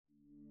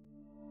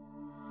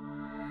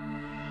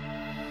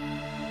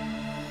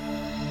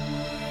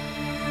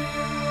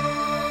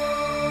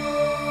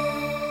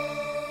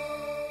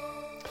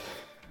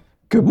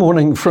Good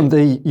morning from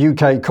the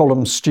UK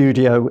Column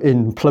studio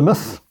in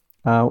Plymouth.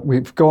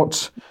 We've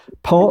got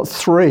part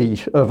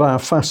 3 of our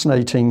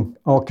fascinating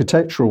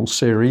architectural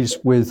series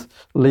with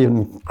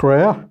Léon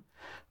Krier,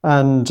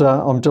 and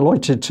I'm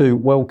delighted to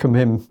welcome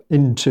him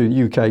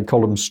into UK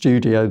Column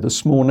studio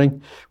this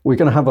morning. We're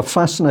going to have a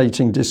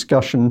fascinating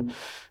discussion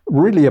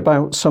really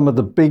about some of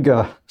the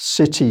bigger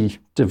city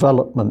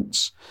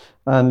developments.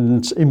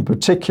 And in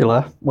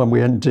particular, when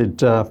we ended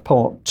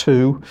part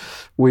 2,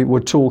 we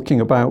were talking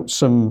about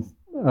some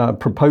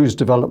proposed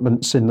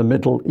developments in the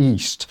Middle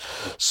East.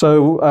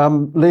 So,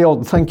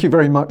 Léon, thank you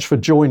very much for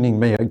joining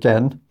me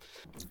again.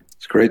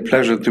 It's a great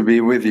pleasure to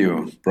be with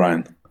you,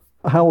 Brian.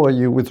 How are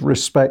you with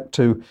respect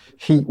to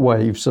heat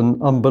waves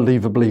and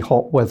unbelievably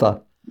hot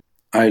weather?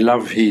 I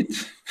love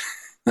heat,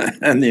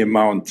 any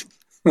amount.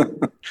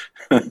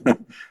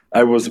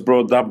 I was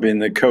brought up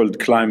in a cold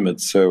climate,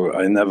 so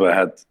I never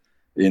had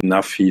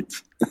enough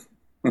heat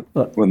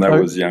when I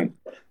was young.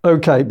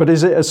 Okay, but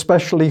is it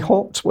especially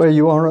hot where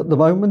you are at the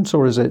moment,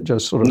 or is it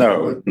just sort of...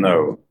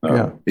 No.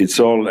 Yeah. It's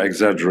all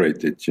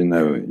exaggerated, you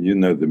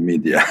know the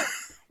media,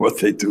 what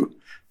they do.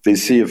 They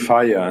see a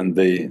fire and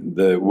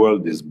the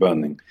world is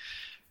burning.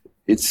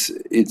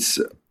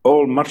 It's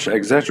all much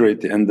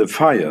exaggerated, and the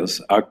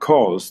fires are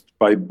caused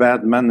by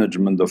bad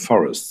management of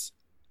forests.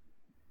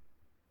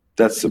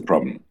 That's the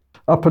problem.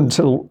 Up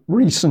until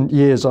recent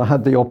years, I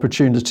had the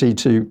opportunity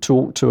to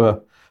talk to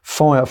a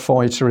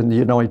firefighter in the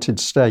United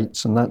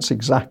States, and that's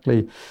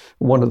exactly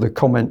one of the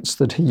comments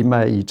that he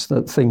made,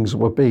 that things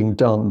were being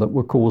done that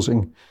were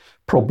causing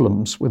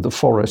problems with the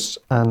forests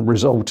and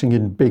resulting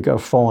in bigger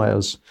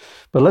fires.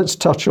 But let's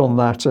touch on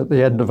that at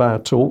the end of our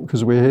talk,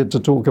 because we're here to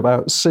talk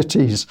about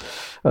cities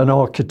and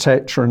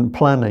architecture and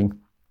planning.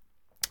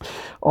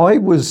 I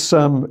was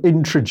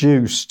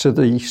introduced to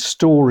the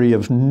story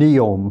of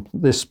Neom,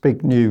 this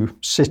big new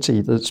city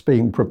that's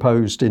being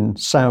proposed in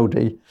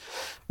Saudi.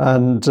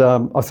 And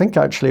I think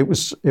actually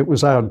it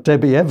was our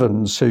Debbie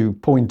Evans who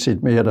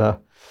pointed me at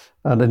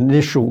an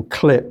initial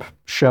clip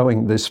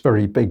showing this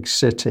very big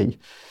city.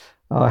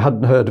 I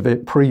hadn't heard of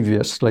it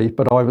previously,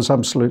 but I was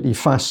absolutely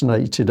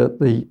fascinated at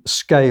the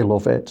scale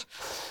of it.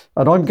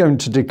 And I'm going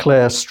to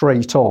declare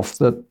straight off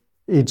that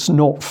it's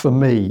not for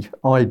me.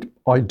 I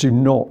do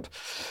not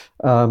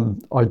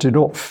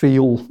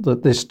feel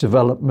that this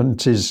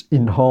development is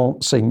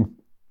enhancing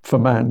for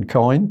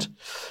mankind.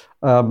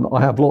 I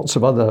have lots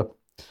of other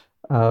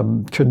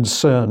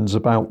concerns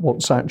about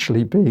what's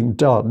actually being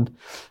done,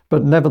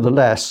 but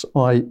nevertheless,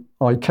 I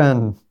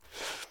can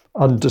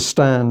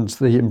understand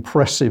the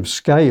impressive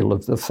scale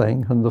of the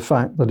thing and the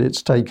fact that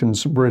it's taken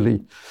some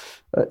really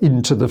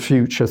into the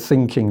future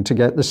thinking to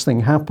get this thing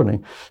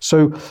happening.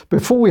 So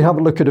before we have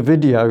a look at a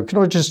video, can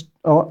I just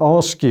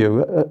ask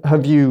you,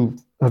 have you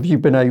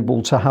been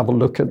able to have a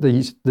look at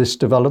this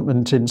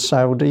development in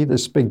Saudi,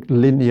 this big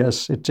linear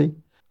city?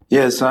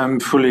 Yes, I'm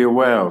fully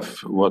aware of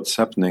what's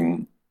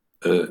happening,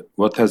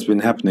 what has been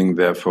happening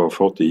there for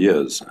 40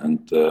 years,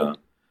 and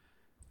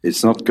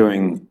it's not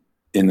going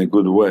in a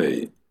good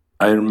way.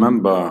 I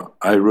remember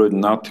I wrote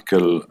an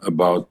article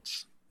about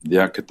the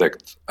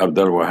architect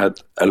Abdelwahid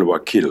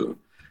Al-Wakil,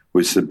 who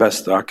is the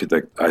best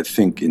architect, I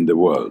think, in the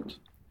world.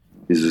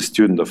 He's a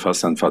student of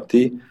Hassan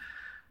Fatih,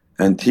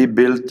 and he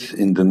built,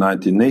 in the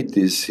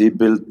 1980s, he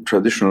built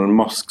traditional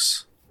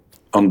mosques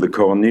on the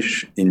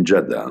Corniche in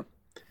Jeddah.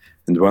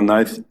 And when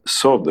I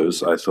saw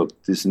those, I thought,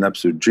 this is an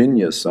absolute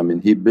genius. I mean,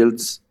 he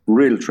builds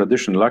real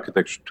traditional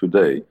architecture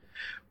today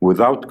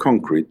without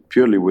concrete,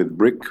 purely with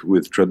brick,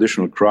 with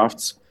traditional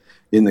crafts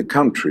in a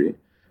country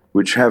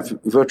which have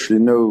virtually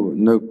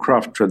no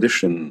craft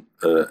tradition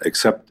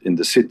except in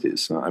the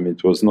cities. I mean,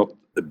 it was not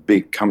a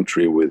big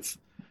country with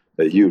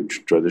a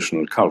huge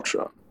traditional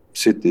culture.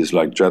 Cities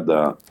like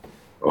Jeddah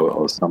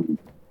or some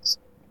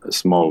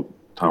small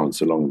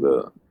towns along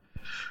the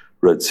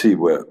Red Sea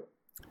were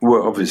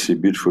obviously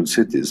beautiful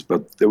cities,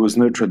 but there was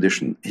no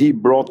tradition. He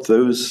brought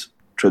those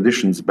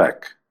traditions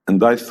back.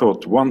 And I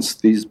thought once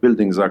these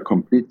buildings are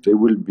complete, there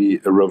will be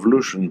a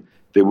revolution.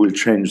 They will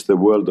change the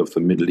world of the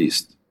Middle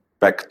East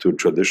back to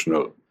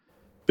traditional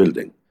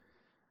building.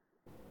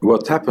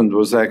 What happened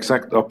was the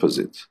exact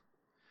opposite.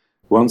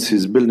 Once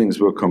his buildings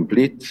were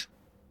complete,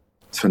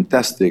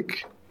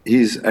 fantastic.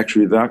 He's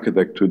actually the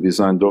architect who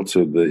designed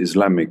also the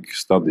Islamic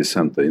Study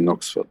Center in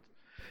Oxford.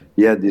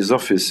 He had his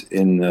office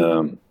in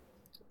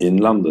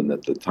London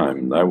at the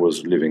time. I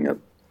was living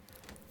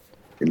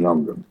in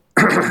London.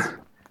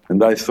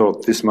 And I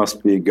thought this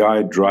must be a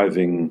guy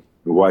driving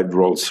a white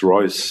Rolls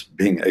Royce,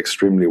 being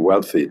extremely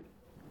wealthy.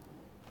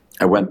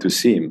 I went to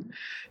see him.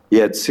 He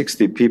had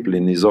 60 people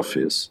in his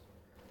office,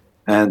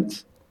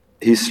 and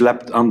he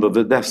slept under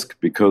the desk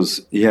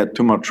because he had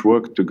too much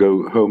work to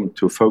go home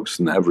to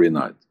Folkestone every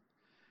night.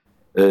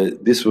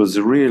 This was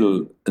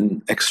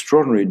an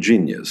extraordinary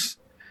genius.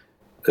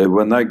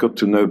 When I got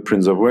to know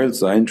Prince of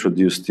Wales, I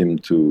introduced him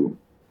to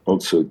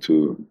Prince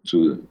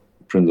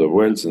of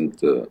Wales, and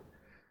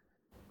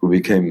who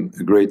became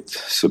a great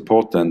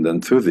supporter and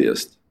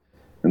enthusiast.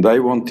 And I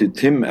wanted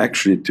him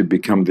actually to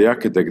become the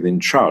architect in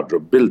charge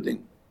of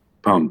building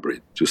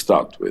Poundbury to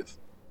start with.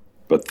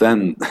 But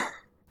then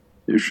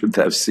you should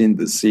have seen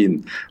the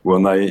scene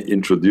when I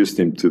introduced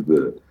him to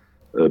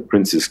the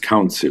Prince's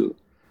Council.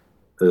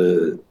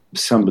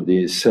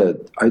 Somebody said,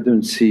 I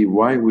don't see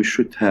why we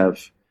should have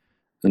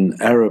an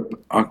Arab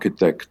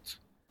architect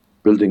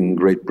building in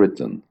Great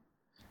Britain.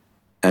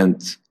 And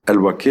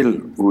Al-Wakil,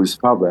 whose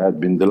father had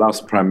been the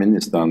last prime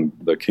minister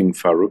under King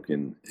Farouk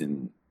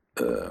in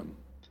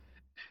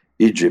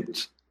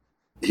Egypt,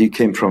 he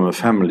came from a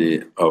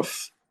family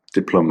of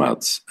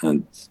diplomats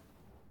and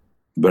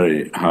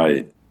very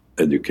high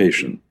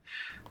education.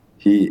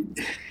 He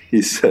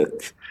said,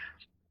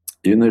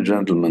 you know,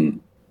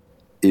 gentlemen,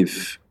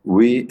 if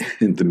we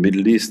in the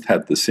Middle East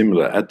had the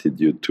similar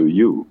attitude to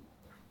you,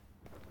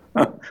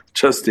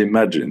 just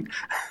imagine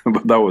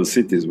what our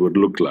cities would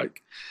look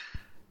like.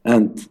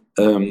 And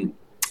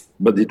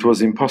but it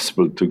was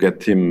impossible to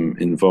get him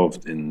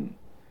involved in.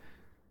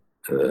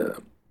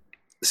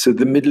 So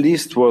the Middle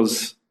East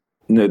was,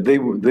 you know,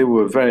 they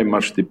were very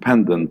much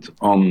dependent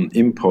on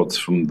imports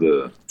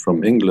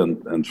from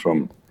England and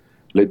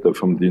later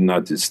from the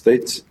United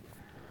States.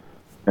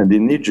 And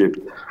in Egypt,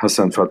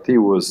 Hassan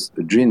Fatih was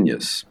a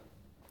genius.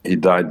 He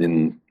died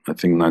in, I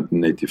think,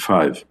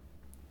 1985.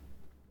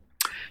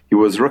 He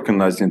was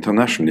recognized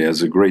internationally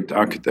as a great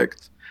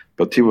architect,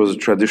 but he was a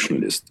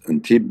traditionalist,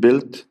 and he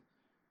built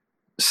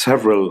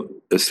several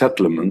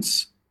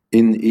settlements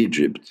in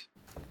Egypt,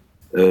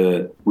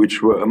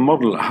 which were a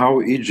model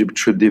how Egypt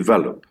should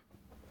develop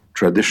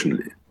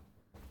traditionally.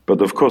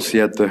 But of course, he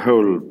had the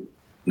whole,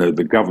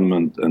 the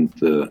government and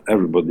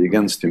everybody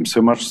against him,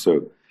 so much so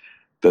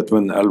that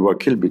when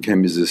Al-Wakil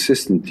became his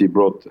assistant, he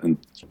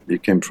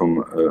came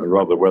from a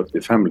rather wealthy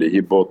family, he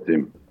brought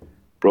him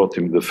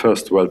the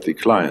first wealthy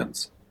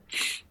clients,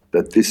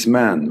 that this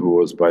man, who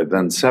was by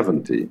then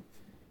 70,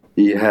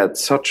 he had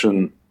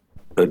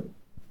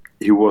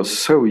he was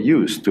so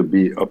used to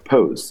be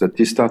opposed that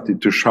he started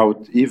to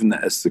shout even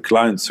as the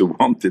clients who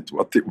wanted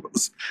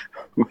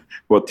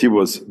what he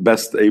was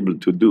best able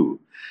to do.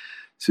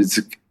 So it's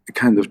a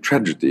kind of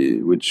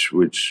tragedy which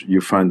you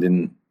find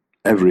in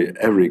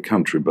every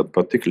country, but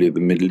particularly the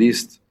Middle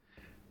East,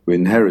 who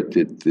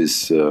inherited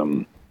this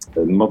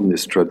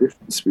modernist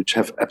traditions which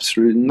have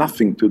absolutely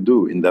nothing to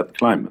do in that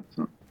climate.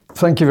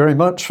 Thank you very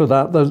much for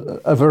that. That's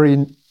a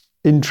very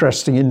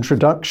interesting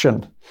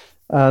introduction,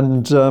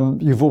 and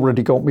you've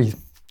already got me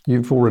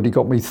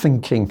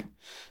thinking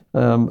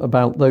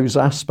about those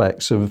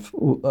aspects of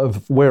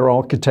where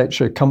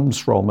architecture comes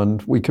from,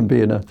 and we can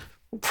be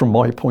from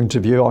my point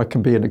of view, I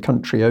can be in a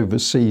country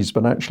overseas,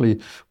 but actually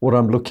what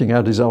I'm looking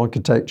at is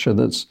architecture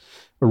that's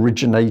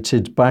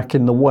originated back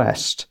in the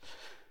West.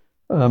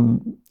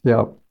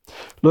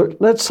 Look,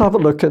 let's have a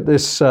look at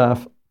this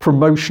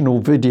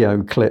promotional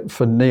video clip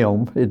for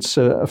Neom. It's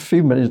a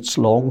few minutes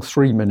long,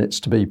 3 minutes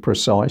to be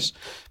precise,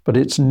 but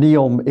it's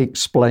Neom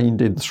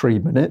explained in 3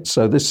 minutes.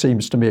 So this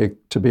seems to me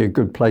to be a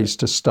good place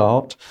to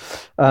start.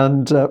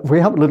 And we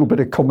have a little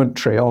bit of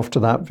commentary after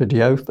that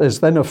video. There's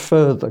then a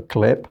further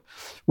clip,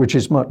 which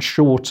is much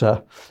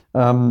shorter,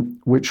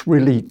 which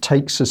really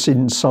takes us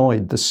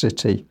inside the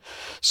city.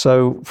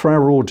 So for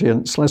our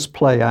audience, let's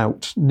play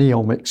out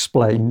Neom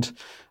explained,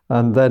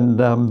 and then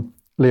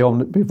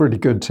Léon, it'd be really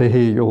good to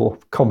hear your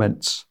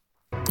comments.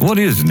 What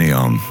is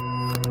Neom?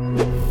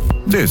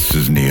 This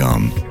is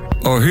Neom,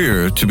 or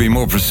here, to be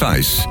more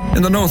precise,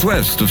 in the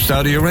northwest of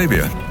Saudi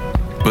Arabia.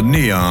 But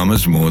Neom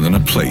is more than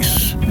a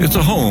place. It's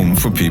a home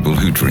for people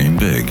who dream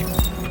big.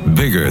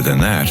 Bigger than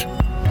that.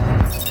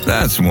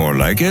 That's more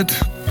like it.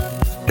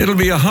 It'll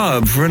be a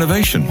hub for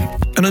innovation,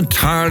 an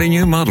entirely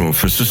new model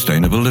for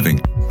sustainable living,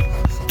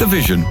 the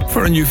vision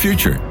for a new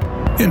future.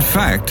 In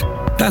fact,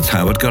 that's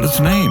how it got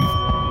its name.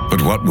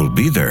 But what will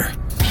be there?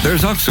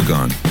 There's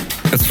Oxagon,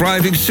 a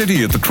thriving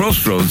city at the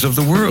crossroads of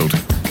the world,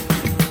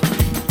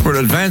 where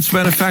advanced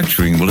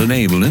manufacturing will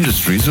enable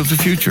industries of the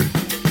future.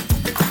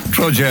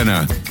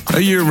 Trojena,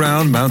 a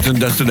year-round mountain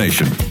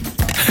destination.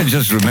 And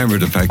just remember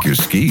to pack your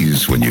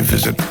skis when you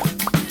visit.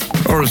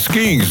 Or if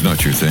skiing's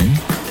not your thing,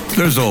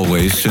 there's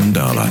always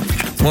Sindala,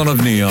 one of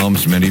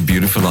Neom's many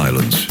beautiful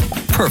islands,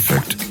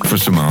 perfect for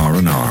some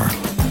R&R.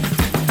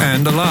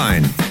 And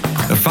Align,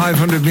 a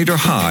 500-meter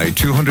high,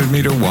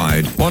 200-meter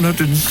wide,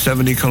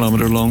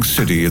 170-kilometer long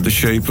city in the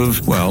shape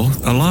of, well,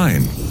 a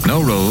line.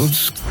 No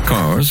roads,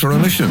 cars, or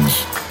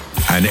emissions.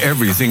 And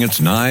everything its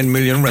 9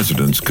 million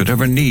residents could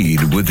ever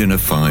need within a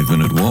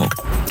 5-minute walk.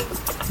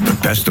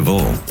 But best of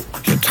all,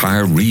 the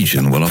entire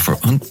region will offer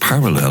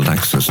unparalleled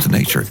access to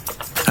nature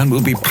and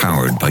will be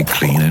powered by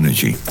clean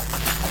energy.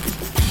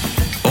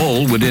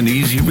 All within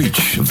easy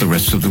reach of the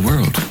rest of the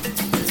world.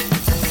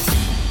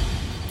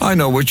 I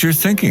know what you're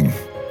thinking.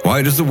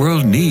 Why does the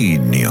world need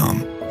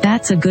Neom?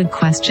 That's a good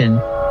question.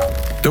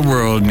 The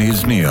world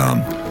needs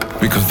Neom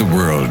because the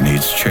world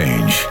needs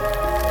change.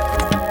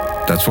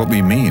 That's what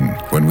we mean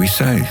when we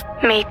say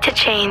made to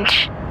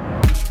change.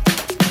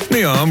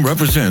 Neom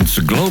represents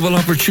a global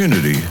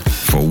opportunity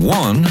for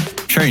one,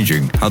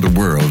 changing how the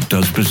world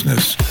does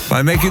business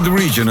by making the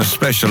region a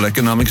special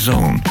economic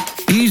zone,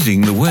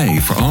 easing the way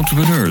for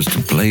entrepreneurs to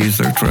blaze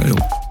their trail.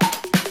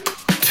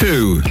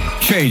 2,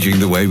 changing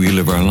the way we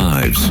live our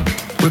lives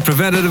with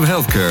preventative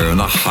healthcare and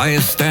the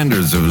highest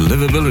standards of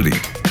livability.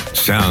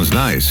 Sounds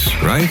nice,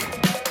 right?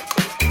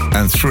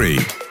 And 3,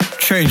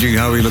 changing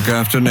how we look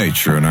after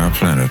nature and our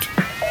planet.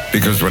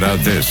 Because without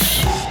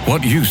this,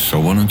 what use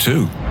are 1 and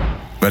 2?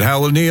 But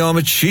how will Neom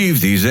achieve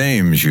these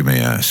aims, you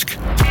may ask?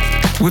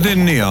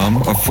 Within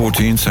Neom are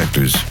 14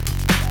 sectors,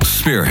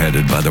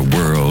 spearheaded by the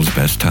world's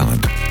best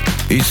talent.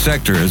 Each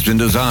sector has been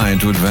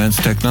designed to advance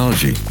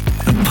technology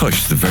and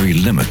push the very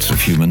limits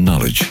of human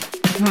knowledge.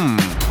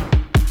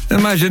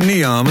 Imagine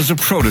Neom as a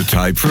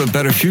prototype for a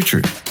better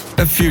future,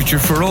 a future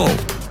for all.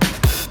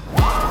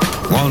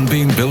 One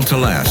being built to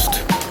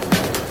last.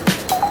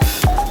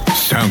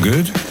 Sound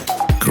good?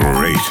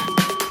 Great.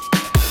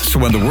 So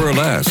when the world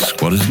asks,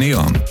 what is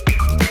Neom?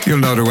 You'll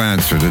know to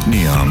answer that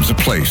Neom's a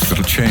place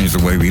that'll change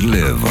the way we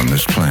live on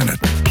this planet.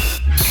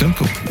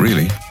 Simple,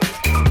 really.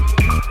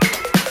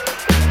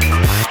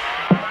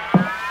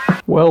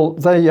 Well,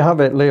 there you have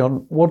it,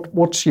 Leon.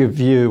 What's your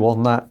view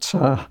on that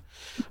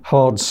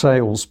hard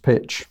sales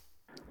pitch?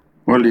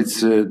 Well,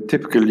 it's a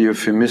typical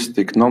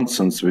euphemistic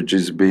nonsense, which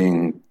is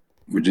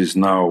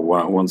now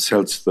one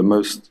sells the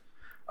most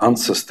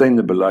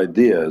unsustainable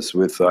ideas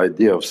with the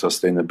idea of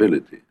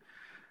sustainability.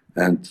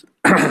 And,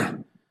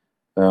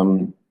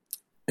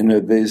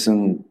 there's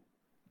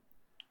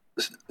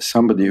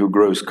somebody who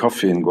grows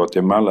coffee in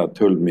Guatemala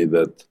told me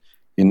that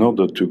in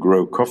order to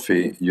grow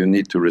coffee, you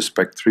need to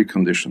respect 3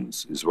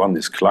 conditions. One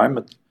is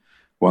climate,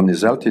 one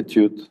is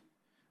altitude,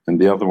 and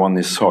the other one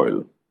is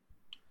soil.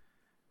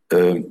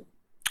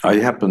 I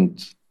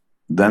happened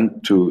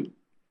then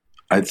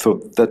I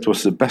thought that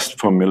was the best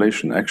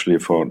formulation actually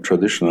for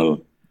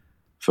traditional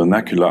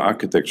vernacular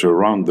architecture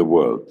around the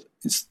world.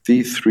 It's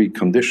these 3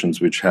 conditions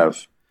which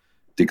have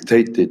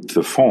dictated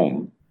the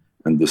form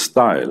and the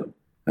style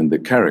and the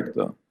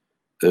character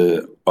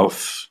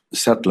of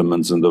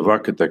settlements and of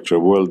architecture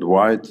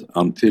worldwide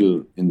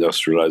until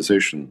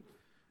industrialization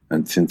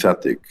and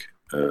synthetic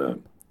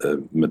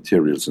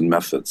materials and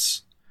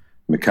methods,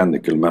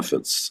 mechanical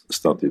methods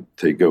started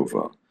to take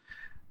over.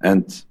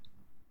 And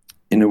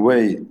in a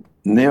way,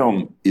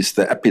 Neom is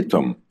the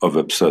epitome of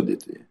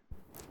absurdity.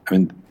 I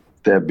mean,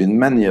 there have been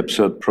many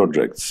absurd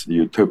projects,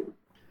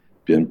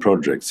 utopian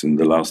projects in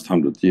the last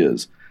 100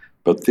 years,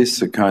 but this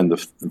is a kind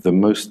of the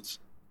most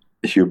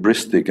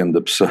hubristic and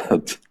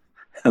absurd,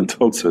 and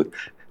also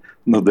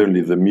not only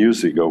the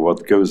music or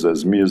what goes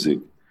as music,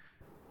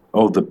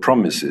 all the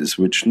promises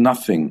which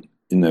nothing,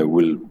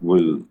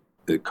 will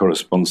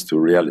corresponds to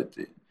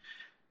reality.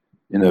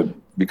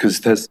 Because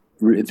it has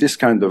this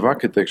kind of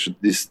architecture.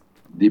 This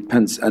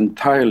depends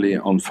entirely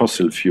on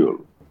fossil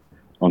fuel,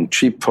 on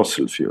cheap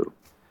fossil fuel.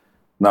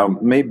 Now,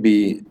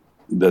 maybe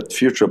that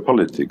future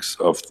politics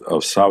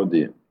of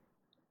Saudi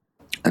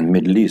and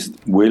Middle East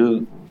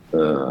will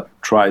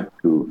try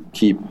to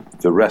keep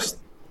the rest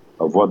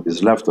of what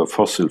is left of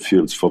fossil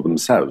fuels for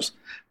themselves.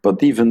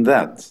 But even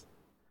that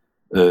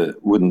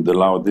wouldn't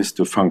allow this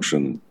to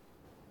function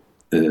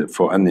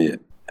for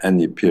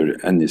any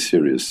period, any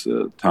serious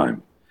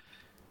time.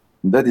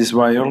 That is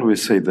why I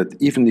always say that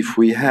even if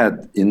we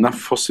had enough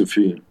fossil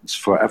fuels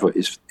forever,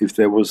 if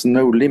there was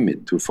no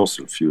limit to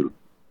fossil fuel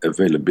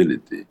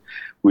availability,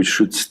 we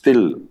should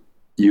still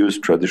use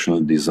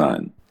traditional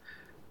design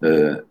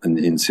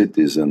in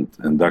cities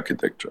and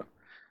architecture.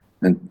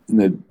 And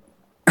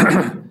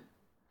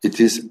it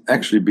is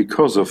actually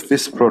because of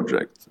this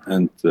project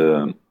and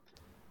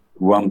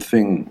one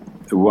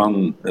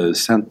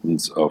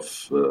sentence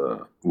of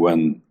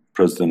when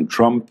President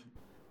Trump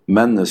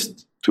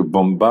menaced to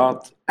bombard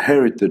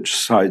heritage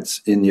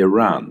sites in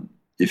Iran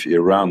if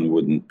Iran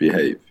wouldn't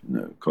behave,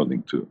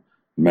 according to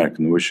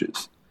American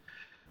wishes,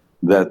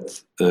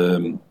 that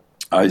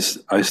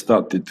I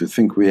started to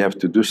think we have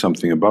to do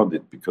something about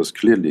it, because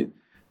clearly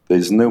there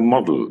is no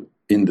model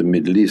in the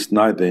Middle East,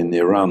 neither in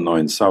Iran nor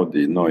in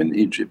Saudi nor in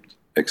Egypt,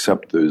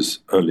 except those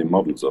early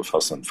models of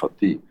Hassan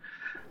Fatih,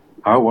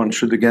 how one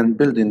should again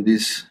build in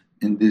these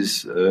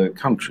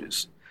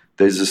countries.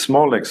 There's a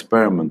small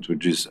experiment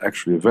which is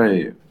actually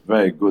very,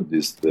 very good,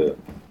 is the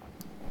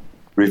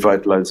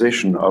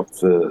revitalization of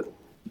the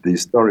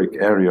historic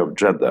area of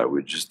Jeddah,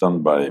 which is done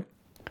by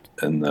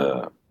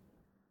a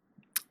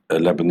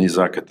Lebanese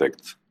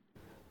architect,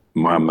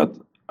 Mohammed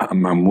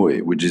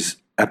Mamoui, which is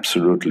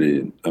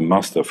absolutely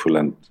masterful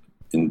and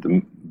in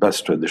the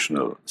best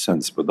traditional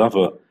sense. But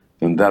other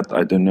than that,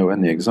 I don't know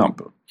any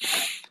example.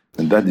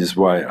 And that is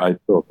why I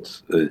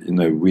thought,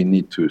 we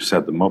need to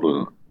set a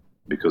model,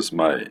 because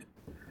my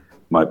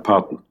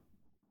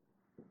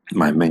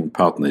main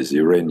partner is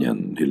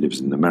Iranian. He lives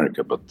in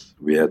America, but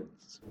we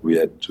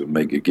had to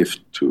make a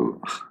gift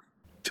to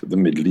the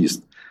Middle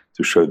East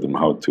to show them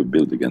how to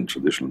build again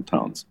traditional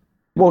towns.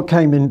 What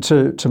came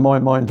into my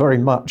mind very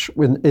much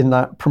in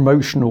that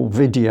promotional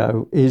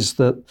video is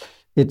that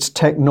it's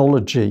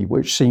technology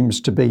which seems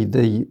to be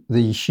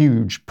the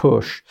huge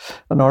push.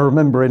 And I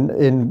remember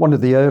in one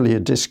of the earlier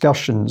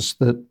discussions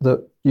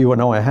that you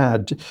and I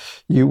had,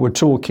 you were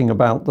talking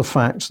about the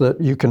fact that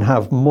you can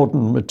have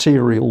modern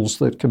materials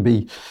that can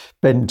be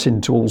bent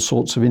into all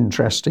sorts of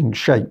interesting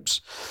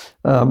shapes.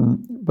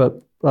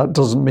 But that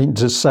doesn't mean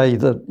to say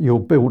that you're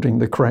building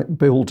the correct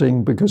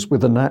building, because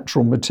with a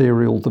natural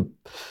material,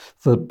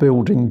 the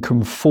building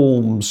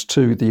conforms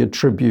to the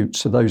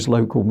attributes of those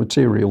local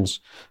materials,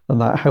 and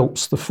that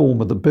helps the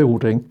form of the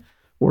building,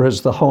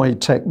 whereas the high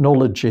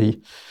technology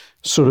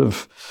sort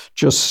of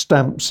just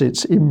stamps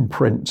its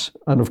imprint.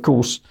 And of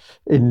course,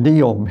 in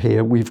Neom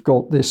here, we've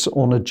got this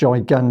on a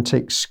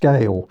gigantic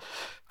scale.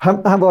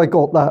 Have I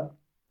got that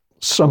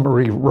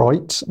summary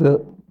right?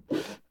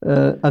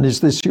 And is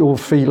this your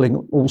feeling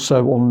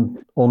also on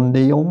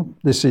Neom?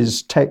 This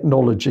is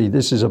technology.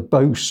 This is a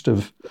boast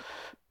of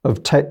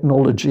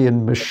technology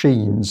and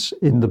machines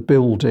in the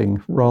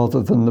building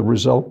rather than the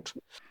result?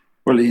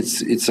 Well,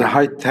 it's a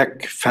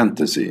high-tech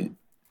fantasy,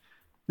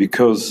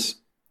 because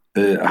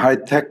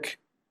high-tech,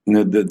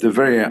 the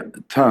very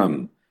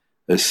term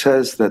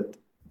says that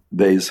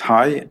there is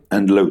high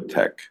and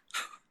low-tech.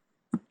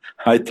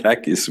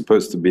 High-tech is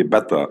supposed to be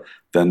better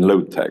than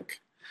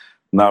low-tech.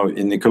 Now,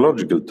 in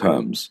ecological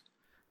terms,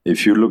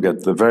 if you look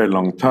at the very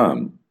long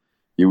term,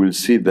 you will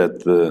see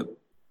that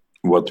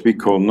what we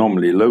call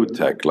normally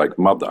low-tech, like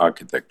mud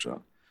architecture,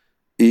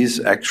 is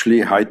actually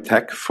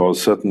high-tech for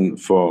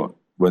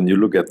when you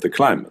look at the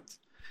climate.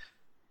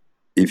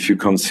 If you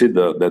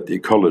consider that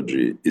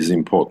ecology is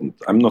important,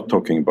 I'm not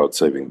talking about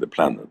saving the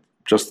planet,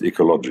 just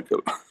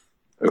ecological,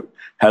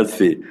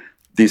 healthy,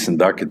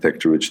 decent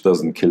architecture which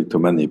doesn't kill too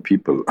many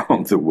people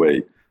on the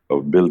way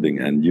of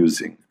building and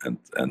using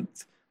and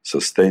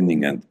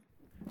sustaining and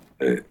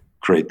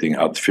creating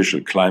artificial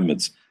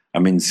climates. I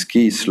mean,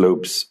 ski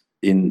slopes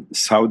in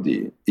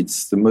Saudi,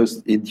 it's the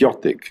most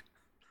idiotic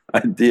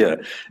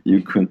idea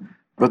you can.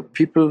 But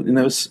people,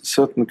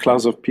 certain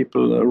class of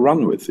people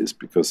run with this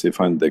because they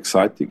find it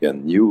exciting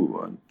and new.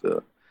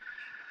 And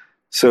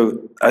so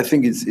I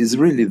think it's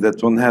really that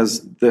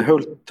the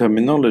whole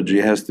terminology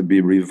has to be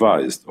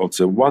revised.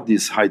 Also, what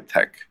is high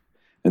tech?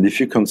 And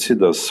if you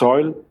consider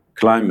soil,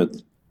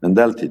 climate, and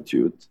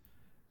altitude,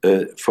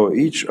 for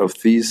each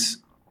of these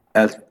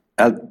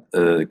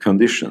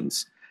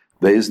conditions,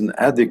 there is an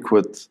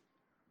adequate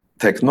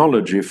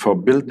technology for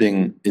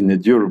building in a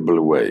durable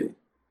way.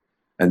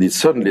 And it's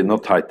certainly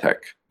not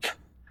high-tech.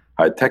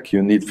 High-tech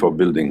you need for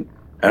building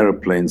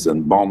airplanes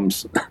and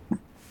bombs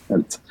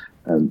and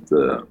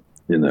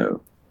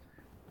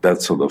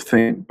that sort of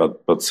thing,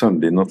 but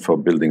certainly not for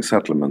building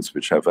settlements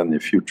which have any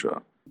future.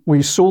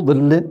 We saw the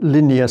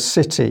linear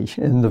city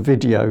in the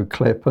video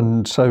clip,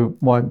 and so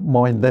my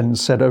mind then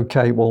said,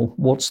 okay, well,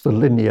 what's the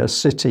linear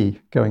city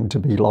going to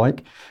be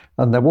like?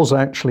 And there was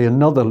actually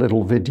another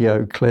little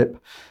video clip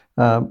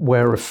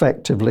where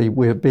effectively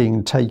we're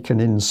being taken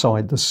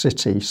inside the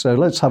city. So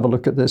let's have a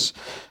look at this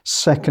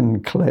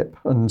second clip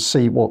and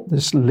see what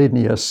this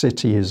linear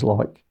city is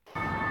like.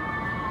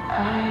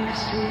 I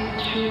see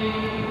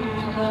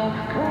trees of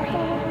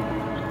green,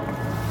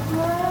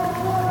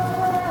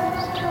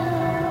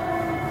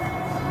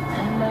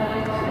 and I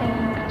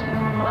think to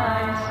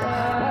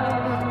myself,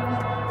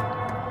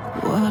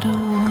 what a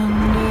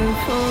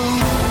wonderful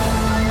world.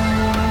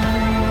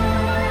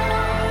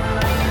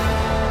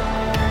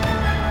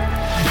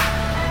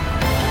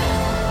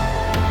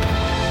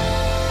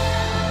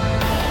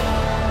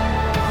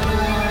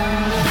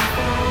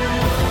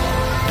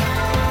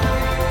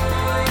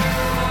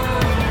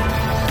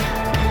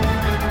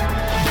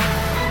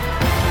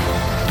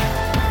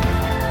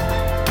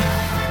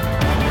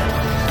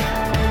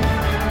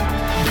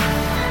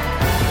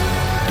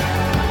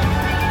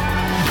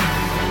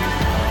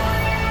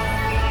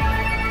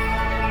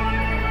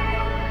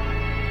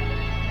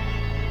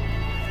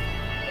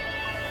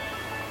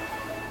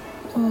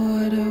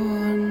 What a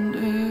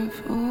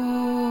wonderful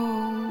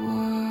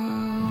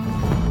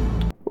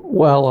world.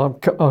 Well,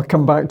 I'll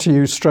come back to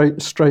you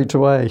straight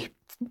away.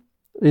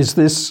 Is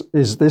this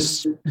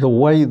the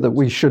way that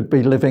we should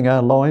be living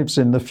our lives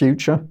in the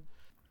future?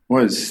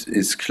 Well,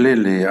 it's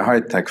clearly a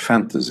high-tech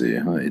fantasy.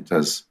 It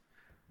has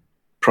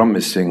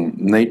promising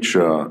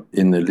nature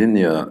in a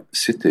linear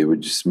city,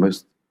 which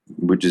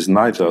is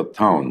neither a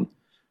town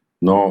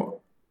nor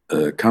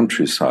a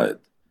countryside,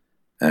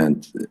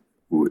 and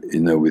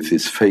with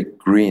this fake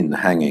green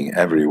hanging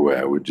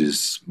everywhere, which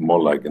is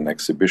more like an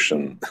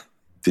exhibition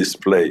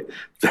display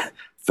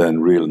than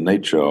real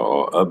nature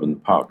or urban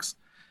parks.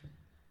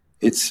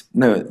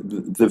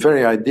 The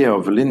very idea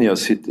of a linear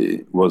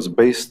city was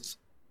based.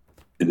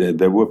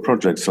 There were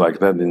projects like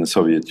that in the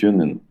Soviet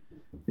Union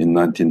in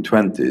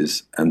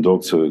 1920s, and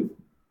also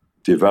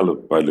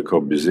developed by Le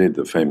Corbusier,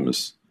 the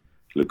famous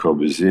Le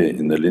Corbusier,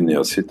 in a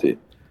linear city,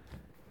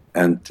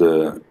 and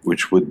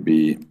which would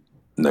be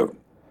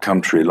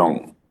country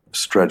long,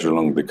 stretch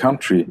along the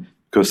country,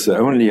 because the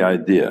only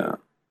idea,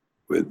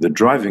 the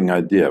driving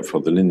idea for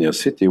the linear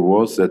city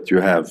was that you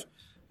have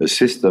a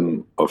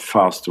system of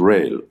fast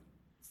rail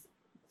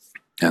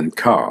and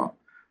car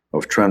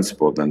of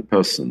transport and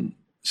person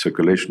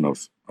circulation of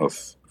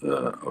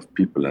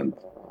people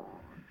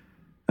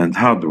and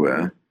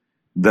hardware,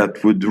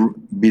 that would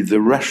be the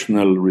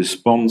rational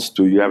response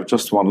to, you have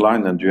just one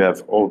line and you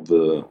have all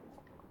the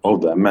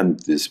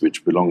amenities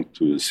which belong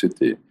to the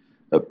city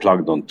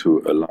plugged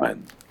onto a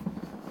line.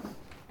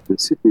 The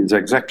city is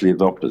exactly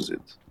the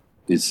opposite.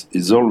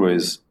 It's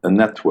always a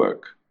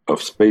network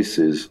of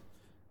spaces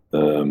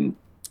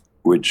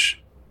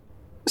which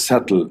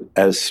settle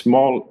as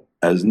small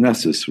as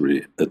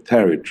necessary a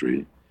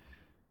territory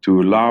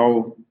to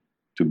allow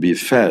to be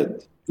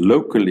fed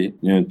locally,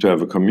 to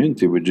have a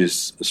community which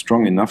is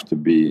strong enough to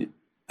be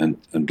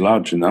and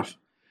large enough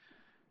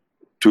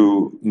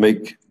to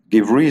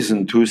give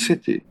reason to a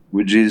city,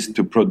 which is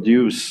to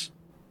produce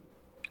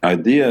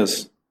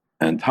ideas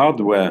and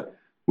hardware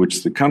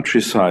which the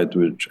countryside,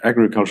 which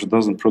agriculture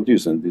doesn't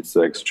produce, and it's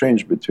the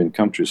exchange between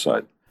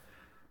countryside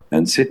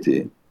and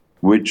city,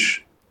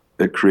 which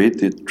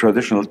created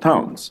traditional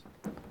towns.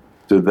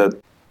 So that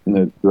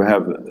to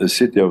have a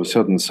city of a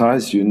certain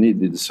size, you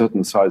needed a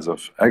certain size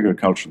of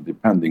agriculture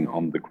depending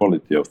on the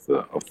quality of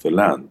the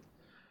land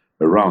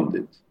around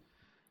it.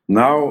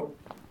 Now,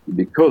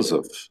 because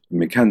of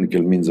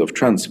mechanical means of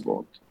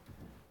transport,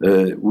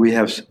 we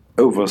have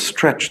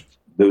overstretched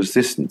those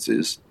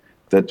distances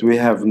that we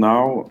have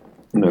now.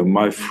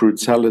 My fruit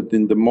salad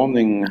in the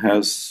morning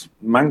has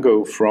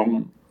mango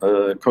from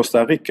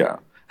Costa Rica.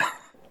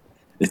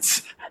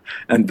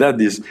 And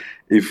that is,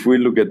 if we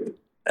look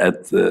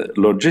at the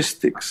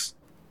logistics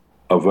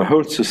of a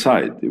whole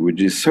society,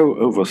 which is so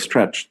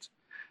overstretched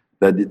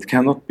that it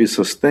cannot be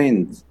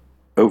sustained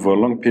over a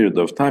long period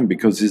of time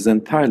because it's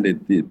entirely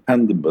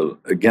dependable,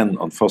 again,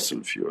 on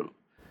fossil fuel,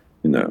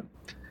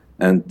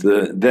 And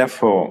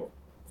therefore,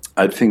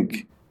 I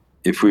think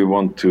if we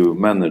want to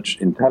manage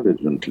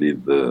intelligently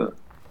the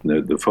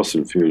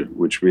fossil fuel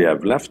which we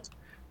have left,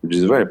 which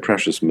is a very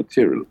precious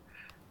material,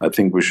 I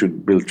think we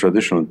should build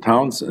traditional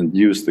towns and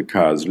use the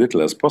car as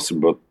little as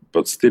possible,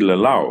 but still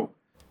allow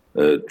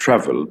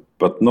travel,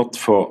 but not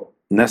for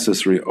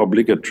necessary,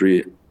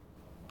 obligatory,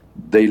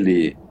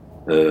 daily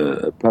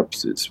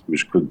purposes,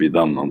 which could be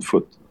done on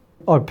foot.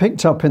 I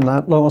picked up in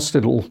that last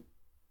little,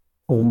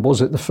 or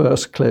was it the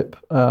first clip?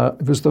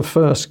 It was the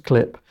first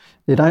clip.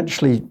 It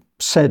actually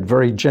said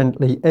very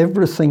gently,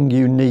 everything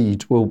you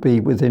need will be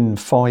within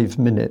 5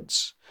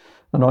 minutes.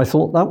 And I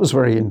thought that was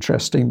very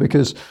interesting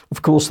because,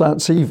 of course,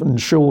 that's even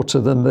shorter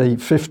than the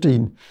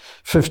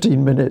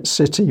 15-minute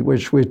city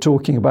which we're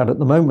talking about at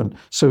the moment.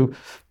 So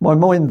my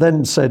mind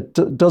then said,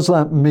 does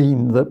that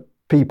mean that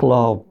people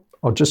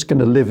are just going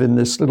to live in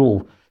this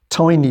little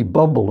tiny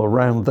bubble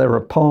around their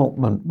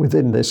apartment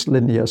within this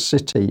linear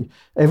city?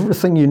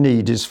 Everything you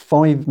need is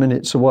 5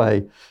 minutes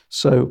away.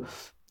 So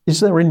is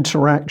there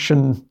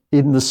interaction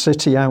in the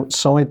city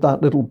outside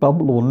that little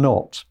bubble or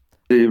not?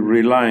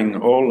 Relying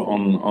all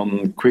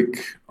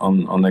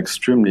on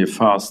extremely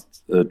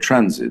fast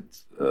transit.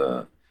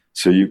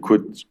 So you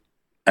could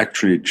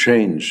actually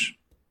change,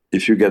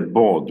 if you get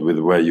bored with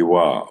where you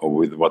are or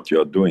with what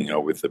you are doing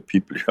or with the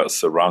people you are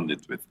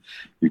surrounded with,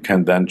 you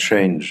can then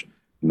change,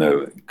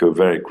 go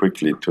very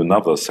quickly to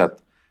another set.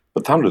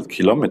 But 100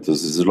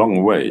 kilometers is a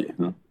long way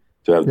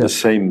to have the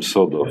same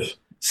sort of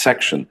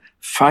section,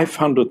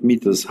 500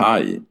 meters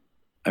high.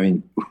 I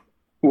mean,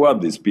 who are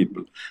these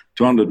people?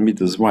 200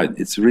 meters wide.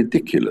 It's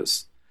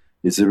ridiculous.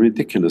 It's a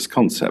ridiculous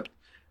concept.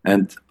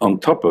 And on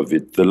top of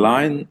it, the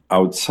line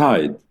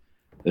outside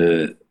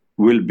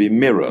will be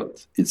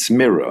mirrored. It's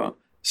mirror.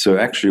 So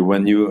actually,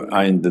 when you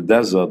are in the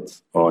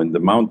desert or in the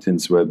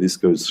mountains where this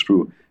goes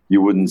through,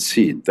 you wouldn't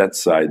see it.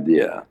 That's the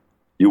idea.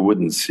 You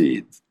wouldn't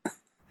see it.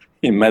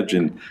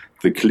 Imagine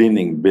the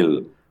cleaning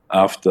bill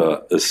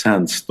after a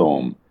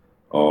sandstorm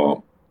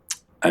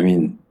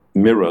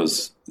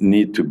mirrors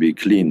need to be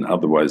clean,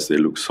 otherwise they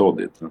look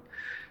sordid.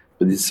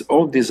 But it's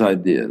all these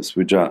ideas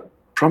which are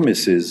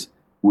promises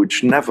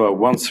which never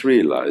once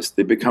realized,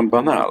 they become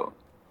banal.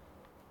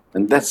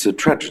 And that's a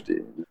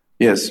tragedy.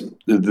 Yes,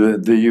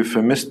 the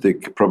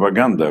euphemistic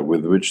propaganda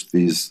with which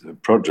these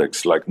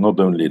projects, like not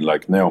only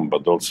like Neom,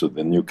 but also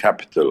the new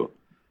capital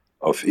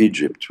of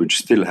Egypt, which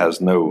still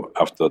has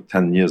after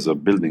 10 years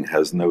of building,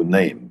 has no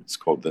name. It's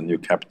called the new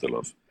capital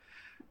of.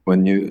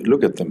 When you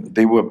look at them,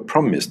 they were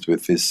promised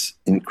with this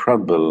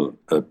incredible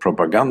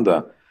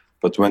propaganda,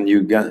 but when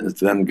you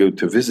then go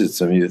to visit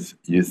them,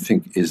 you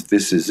think,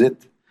 is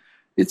it?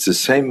 It's the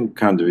same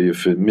kind of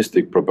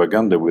euphemistic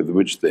propaganda with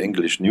which the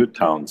English new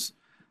towns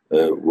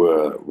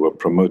were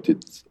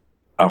promoted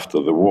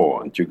after the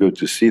war. And you go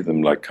to see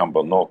them like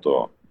Camber North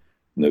or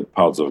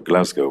parts of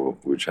Glasgow,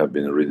 which have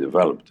been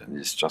redeveloped, and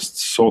it's just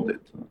sordid,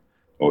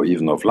 or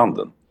even of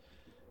London.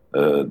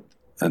 And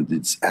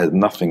it's had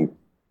nothing.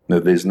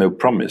 There's no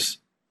promise.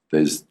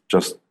 There's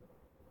just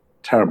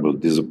terrible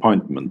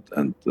disappointment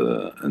and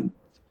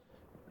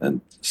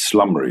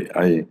slummery.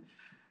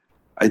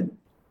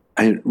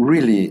 I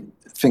really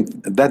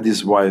think that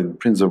is why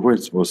Prince of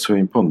Wales was so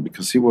important,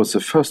 because he was the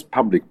first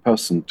public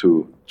person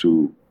to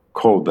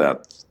call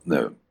that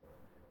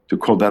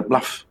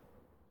bluff.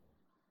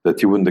 that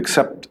he wouldn't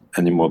accept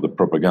anymore the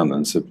propaganda,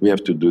 and said we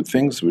have to do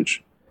things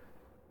which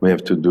we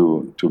have to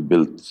do to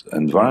build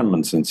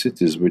environments and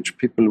cities which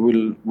people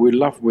will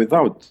love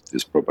without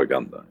this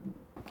propaganda.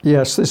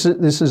 Yes, this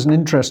is an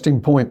interesting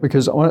point,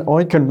 because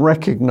I can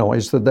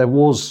recognise that there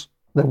was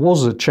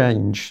a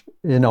change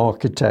in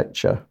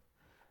architecture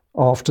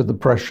after the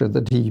pressure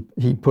that he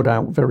put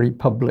out very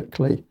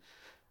publicly.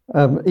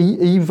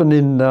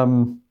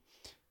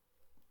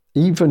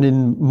 Even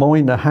in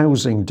minor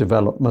housing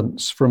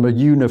developments, from a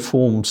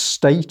uniform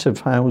estate of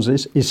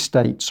houses,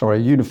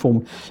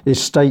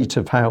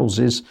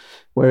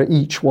 where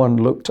each one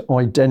looked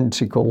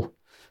identical,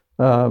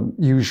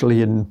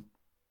 usually in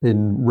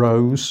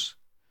rows.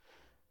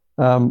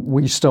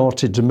 We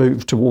started to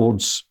move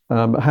towards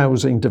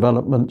housing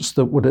developments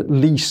that would at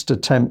least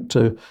attempt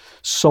to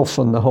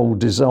soften the whole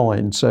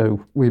design.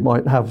 So we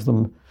might have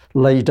them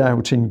laid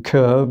out in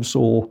curves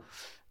or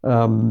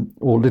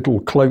little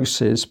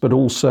closes, but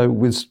also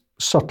with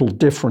subtle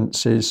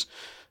differences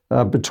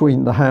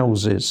between the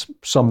houses,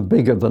 some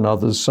bigger than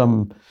others,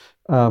 some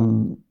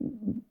going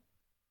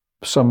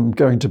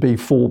to be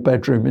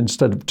 4-bedroom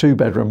instead of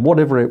 2-bedroom,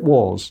 whatever it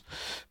was.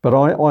 But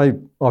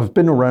I've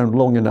been around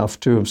long enough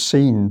to have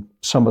seen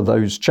some of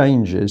those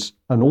changes,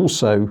 and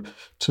also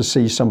to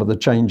see some of the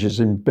changes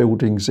in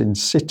buildings in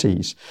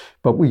cities.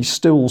 But we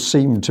still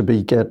seem to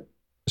be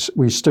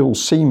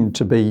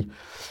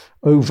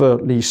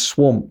overtly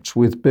swamped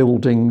with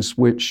buildings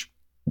which,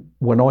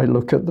 when I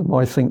look at them,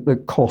 I think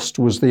that cost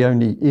was the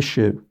only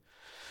issue.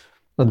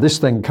 And this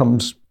then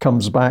comes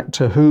back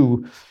to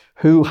who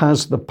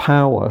has the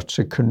power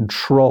to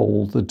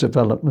control the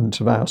development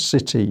of our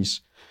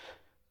cities.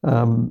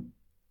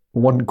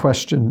 One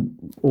question,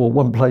 or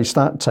one place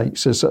that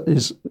takes us,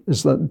 is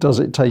that does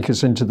it take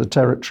us into the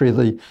territory of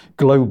the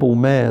global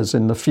mayors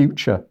in the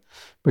future?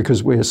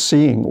 Because we're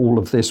seeing all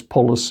of this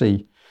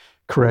policy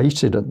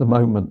created at the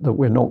moment that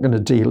we're not going to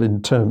deal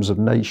in terms of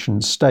nation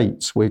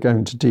states, we're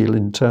going to deal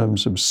in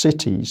terms of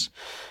cities.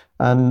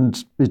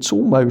 And it's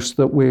almost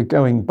that we're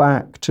going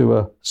back to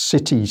a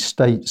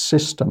city-state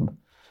system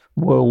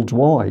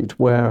worldwide,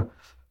 where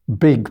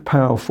big,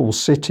 powerful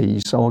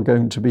cities are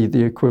going to be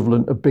the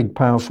equivalent of big,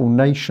 powerful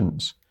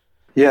nations.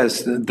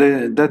 Yes,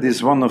 that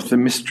is one of the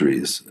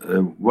mysteries,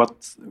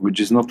 which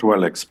is not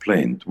well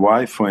explained.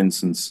 Why, for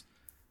instance,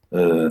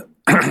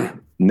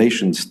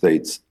 nation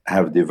states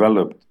have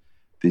developed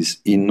these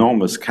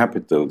enormous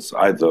capitals,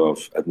 either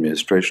of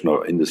administration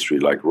or industry,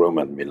 like Rome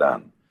and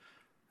Milan,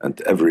 and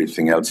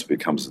everything else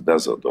becomes a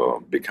desert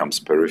or becomes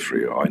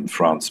periphery, or in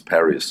France,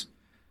 Paris,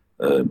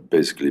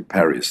 basically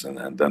Paris,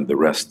 and then the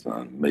rest,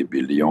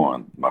 maybe Lyon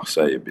and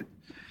Marseille a bit.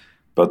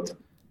 But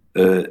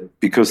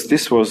because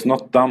this was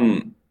not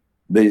done,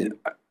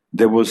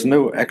 there was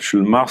no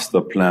actual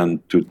master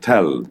plan to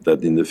tell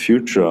that in the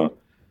future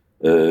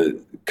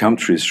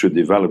countries should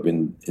develop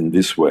in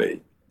this way.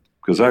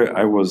 Because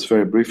I was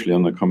very briefly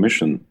on a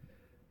commission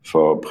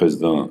for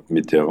President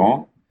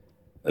Mitterrand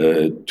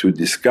to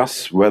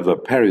discuss whether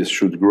Paris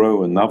should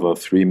grow another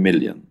 3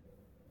 million.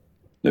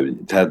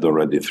 It had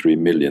already 3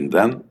 million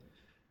then,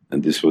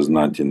 and this was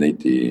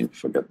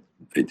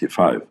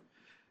 1985,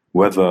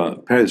 whether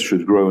Paris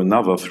should grow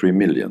another 3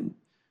 million.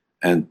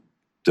 And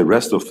the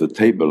rest of the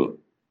table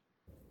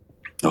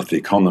of the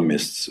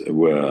economists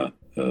were,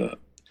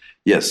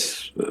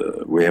 yes,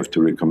 we have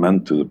to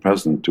recommend to the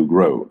president to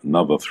grow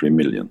another 3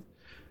 million.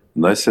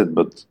 And I said,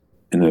 but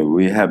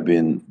we have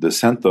been, the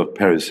center of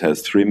Paris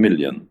has 3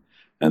 million,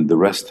 and the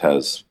rest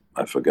has,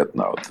 I forget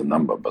now the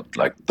number, but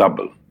like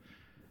double.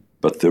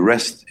 But the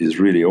rest is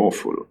really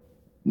awful,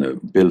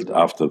 built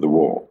after the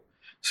war.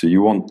 So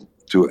you want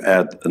to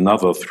add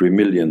another 3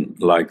 million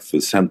like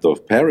the center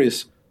of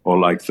Paris, or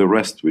like the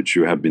rest which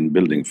you have been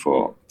building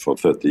for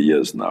 30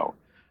 years now?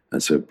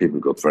 And so people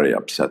got very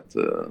upset,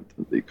 the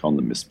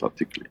economists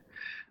particularly.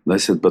 And I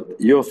said, but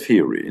your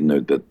theory,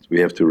 that we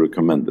have to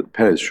recommend that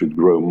Paris should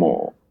grow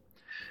more,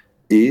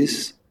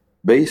 is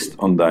based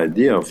on the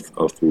idea of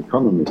the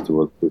economist who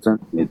was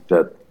presenting it,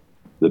 that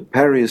the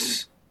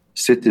Paris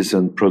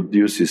citizen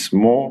produces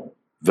more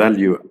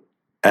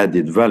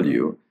added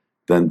value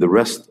than the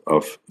rest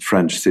of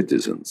French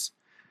citizens.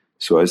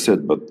 So I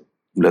said, but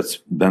let's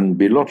then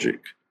be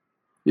logic.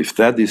 If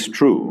that is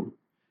true,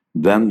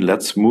 then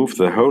let's move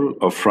the whole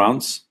of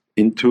France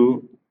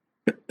into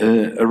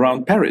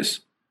around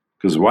Paris.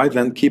 Because why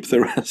then keep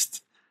the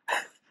rest?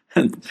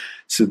 And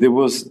so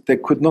there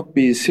could not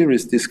be a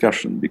serious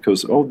discussion,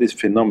 because all these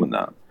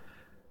phenomena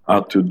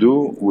are to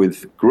do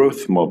with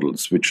growth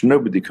models which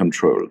nobody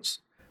controls,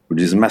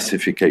 which is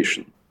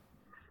massification.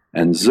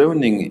 And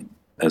zoning,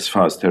 as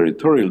far as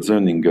territorial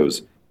zoning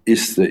goes,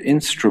 is the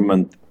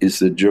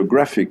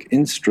geographic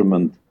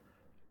instrument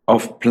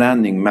of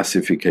planning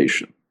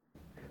massification,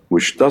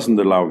 which doesn't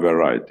allow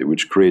variety,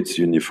 which creates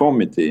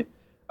uniformity,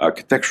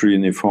 architectural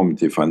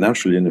uniformity,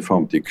 financial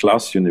uniformity,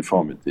 class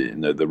uniformity.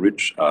 The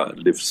rich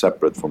live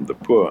separate from the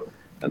poor.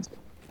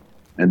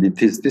 And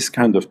it is this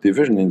kind of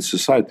division in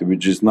society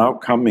which is now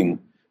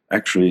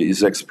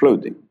is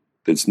exploding.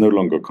 It's no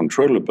longer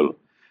controllable.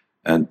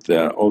 And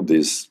there are all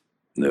these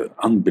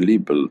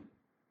unbelievable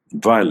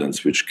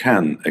violence which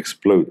can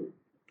explode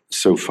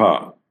so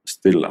far,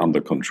 still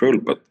under control,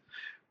 but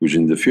which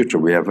in the future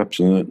we have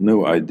absolutely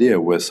no idea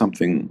where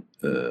something,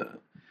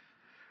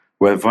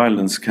 where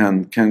violence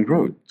can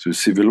grow to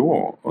civil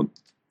war,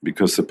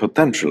 because the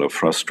potential of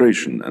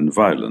frustration and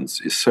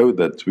violence is so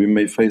that we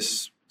may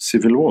face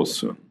civil wars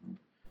soon.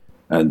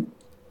 And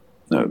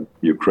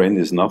Ukraine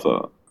is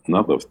another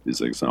of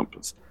these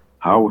examples.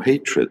 How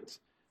hatred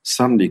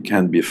suddenly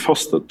can be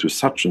fostered to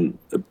such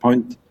a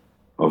point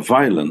of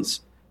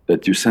violence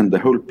that you send the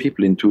whole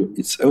people into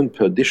its own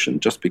perdition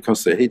just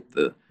because they hate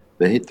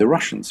the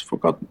Russians, for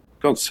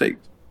God's sake.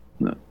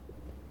 No.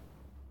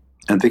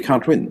 And they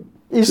can't win.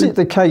 Is it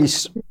the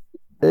case,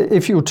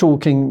 if you're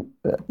talking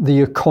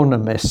the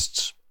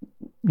economists,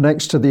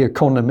 next to the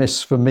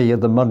economists for me are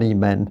the money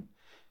men,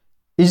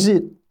 is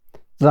it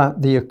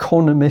that the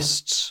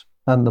economists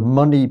and the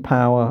money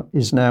power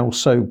is now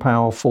so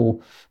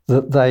powerful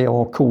that they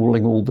are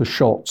calling all the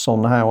shots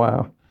on how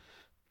our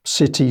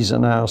cities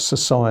and our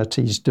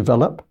societies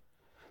develop?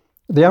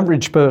 The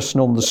average person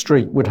on the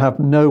street would have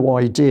no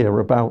idea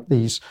about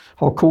these,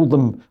 I'll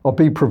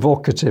be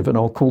provocative and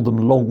I'll call them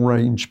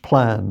long-range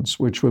plans,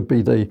 which would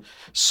be the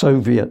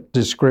Soviet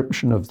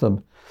description of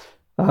them.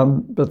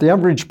 But the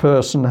average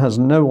person has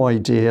no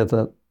idea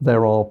that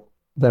there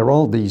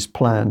are these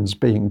plans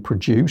being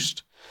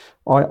produced.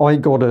 I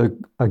got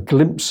a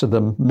glimpse of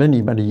them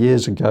many, many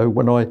years ago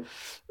when I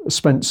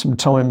spent some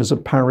time as a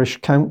parish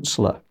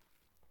councillor.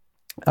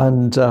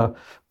 And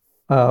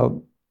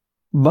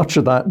much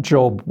of that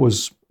job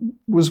was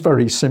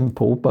very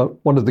simple,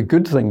 but one of the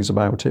good things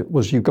about it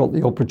was you got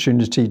the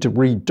opportunity to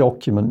read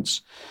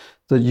documents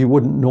that you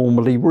wouldn't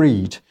normally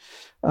read.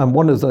 And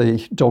one of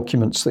the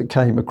documents that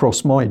came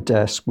across my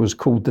desk was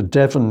called the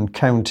Devon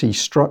County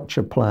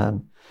Structure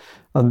Plan.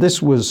 And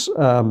this was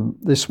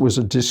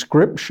a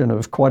description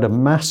of quite a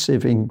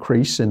massive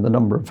increase in the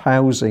number of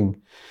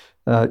housing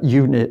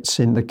units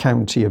in the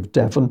county of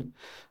Devon.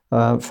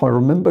 If I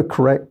remember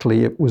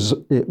correctly, it was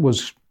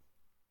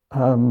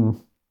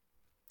I'm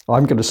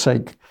going to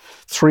say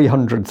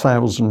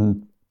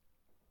 300,000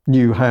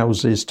 new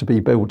houses to be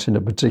built in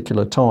a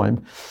particular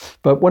time.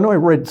 But when I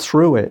read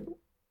through it,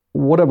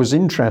 what I was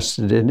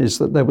interested in is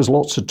that there was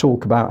lots of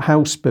talk about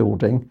house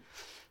building.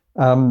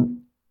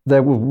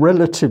 There were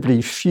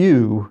relatively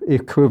few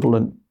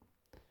equivalent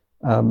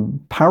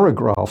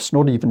paragraphs,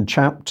 not even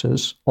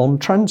chapters, on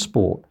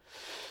transport.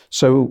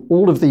 So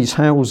all of these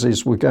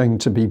houses were going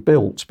to be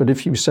built. But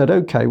if you said,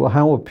 okay, well,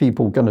 how are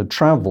people going to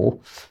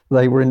travel?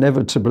 They were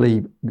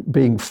inevitably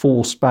being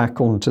forced back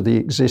onto the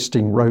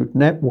existing road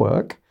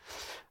network.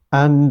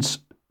 And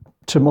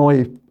to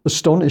my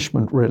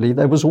astonishment, really,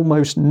 there was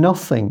almost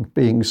nothing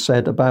being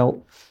said about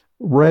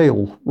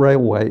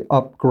railway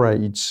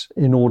upgrades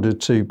in order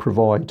to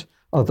provide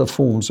other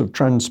forms of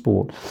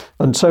transport.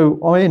 And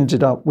so I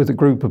ended up with a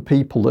group of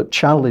people that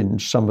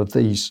challenged some of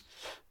these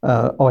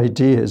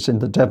ideas in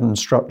the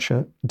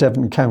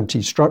Devon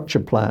County Structure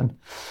Plan.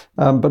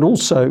 But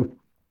also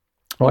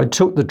I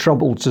took the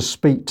trouble to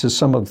speak to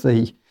some of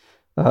the,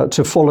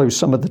 to follow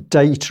some of the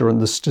data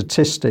and the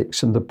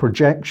statistics and the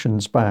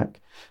projections back.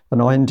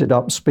 And I ended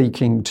up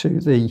speaking to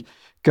the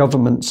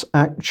government's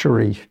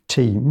actuary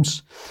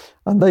teams.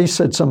 And they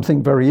said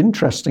something very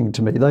interesting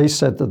to me. They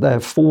said that their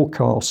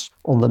forecast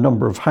on the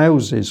number of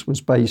houses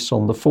was based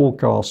on the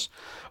forecast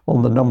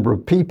on the number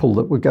of people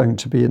that were going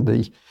to be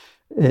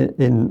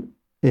in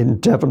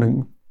Devon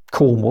and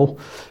Cornwall.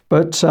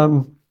 But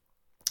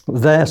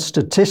their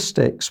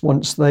statistics,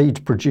 once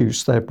they'd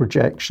produced their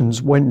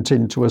projections, went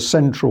into a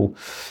central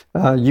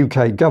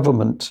UK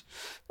government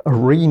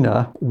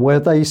arena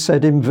where they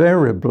said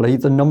invariably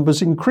the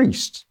numbers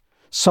increased.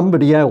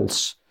 Somebody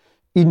else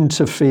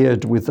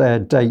interfered with their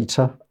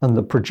data and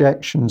the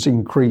projections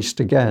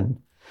increased again.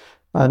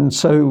 And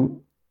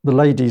so the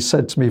lady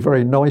said to me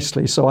very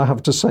nicely, so I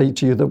have to say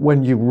to you that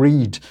when you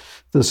read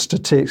the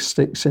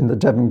statistics in the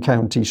Devon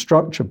County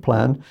Structure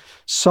Plan,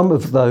 some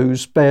of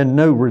those bear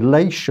no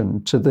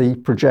relation to the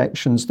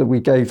projections that we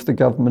gave the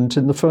government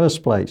in the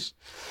first place.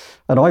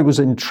 And I was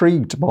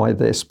intrigued by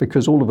this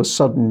because all of a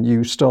sudden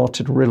you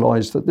started to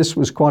realise that this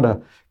was quite a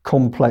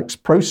complex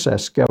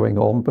process going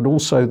on, but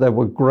also there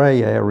were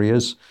grey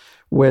areas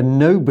where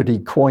nobody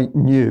quite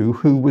knew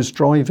who was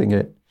driving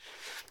it.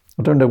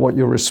 I don't know what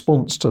your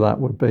response to that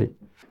would be.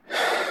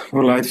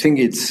 Well, I think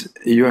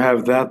you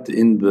have that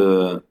in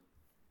the,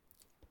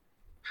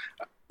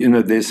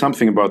 there's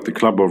something about the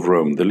Club of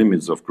Rome, the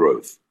limits of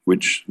growth,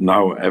 which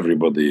now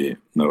everybody,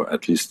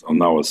 at least on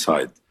our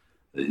side,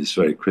 is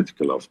very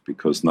critical of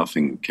because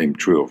nothing came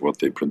true of what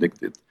they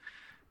predicted.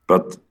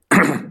 But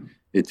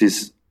it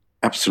is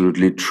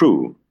absolutely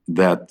true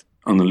that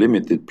on a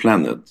limited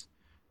planet,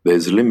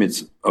 there's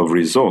limits of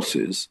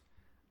resources,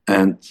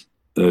 and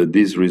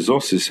these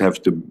resources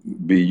have to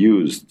be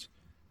used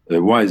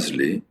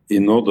wisely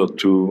in order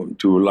to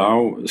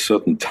allow a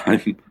certain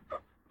time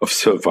of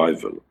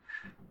survival,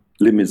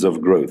 limits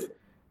of growth.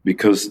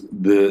 Because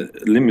the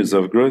limits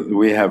of growth,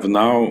 we have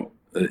now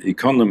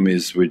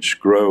economies which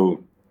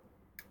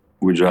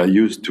are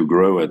used to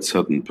grow at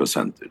certain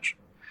percentage.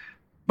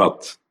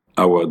 But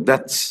our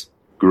debts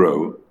grow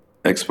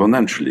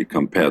exponentially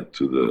compared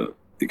to the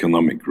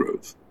economic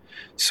growth.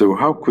 So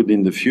how could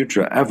in the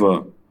future ever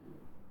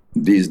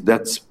these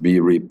debts be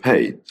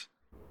repaid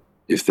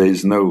if there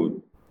is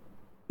no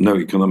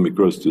economic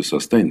growth to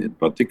sustain it,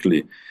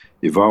 particularly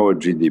if our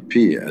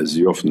GDP, as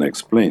you often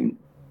explain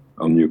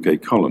on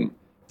UK column,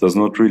 does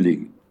not really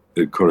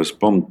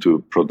correspond to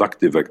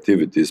productive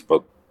activities,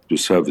 but to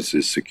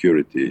services,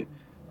 security,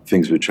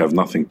 things which have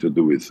nothing to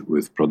do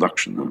with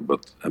production,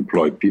 but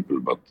employ people,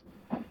 but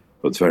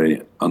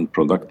very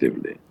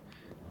unproductively.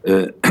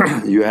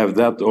 You have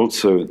that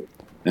also,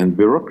 and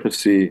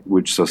bureaucracy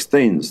which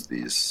sustains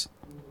these,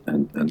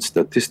 and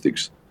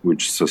statistics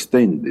which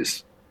sustain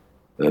this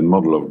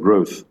model of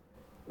growth.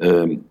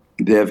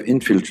 They have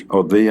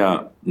they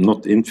are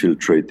not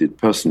infiltrated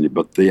personally,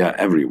 but they are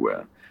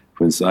everywhere.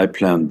 For instance,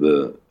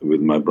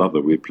 with my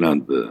brother, we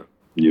planned the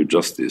new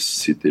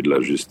Cité de la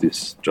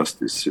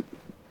Justice,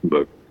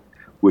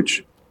 which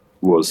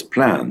was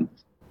planned.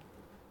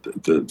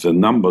 The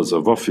numbers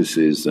of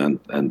offices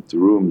and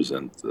rooms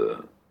and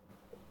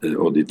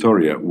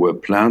auditoria were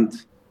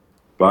planned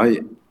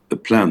by a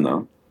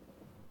planner.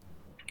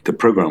 The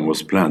program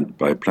was planned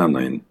by a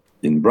planner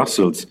in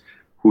Brussels,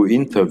 who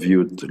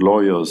interviewed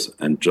lawyers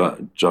and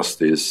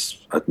justice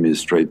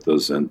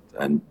administrators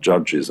and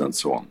judges and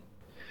so on.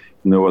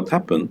 You know what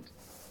happened?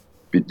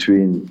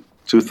 Between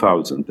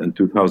 2000 and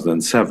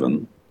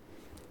 2007,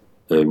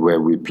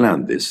 where we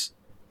planned this,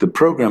 the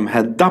program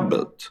had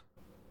doubled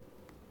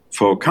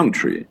for a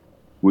country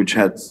which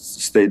had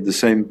stayed the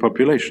same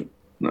population.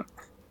 No.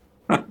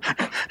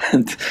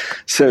 And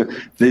so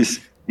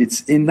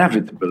it's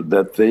inevitable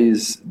that there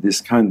is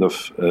this kind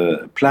of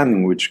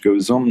planning which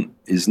goes on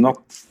does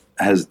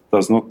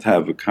not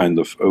have a kind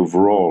of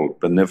overall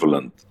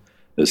benevolent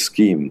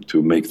scheme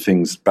to make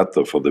things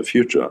better for the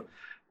future,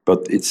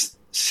 but it's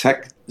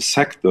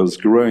sectors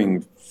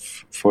growing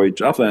for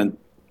each other,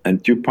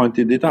 and you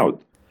pointed it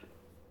out.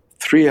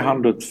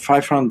 300,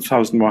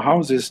 500,000 more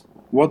houses.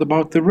 What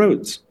about the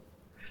roads?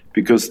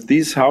 Because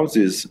these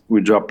houses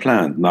which are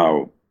planned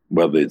now,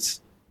 whether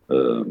it's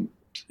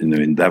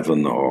in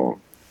Devon or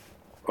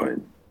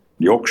in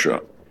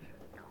Yorkshire,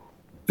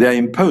 they are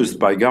imposed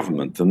by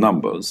government, the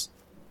numbers.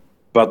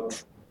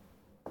 But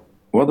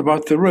what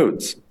about the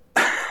roads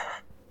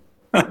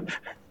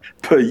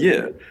per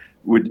year?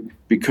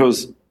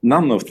 Because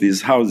none of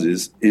these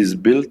houses is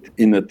built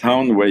in a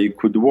town where you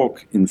could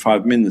walk in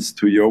 5 minutes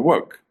to your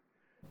work.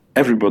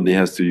 Everybody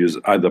has to use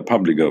either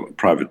public or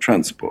private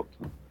transport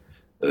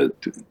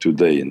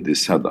today in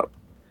this setup.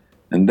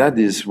 And that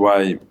is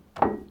why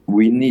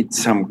we need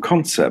some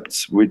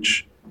concepts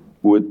which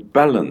would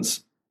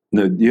balance.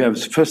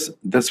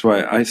 That's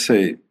why I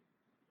say,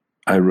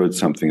 I wrote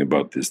something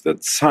about this,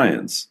 that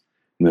science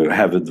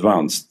have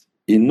advanced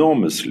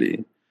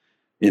enormously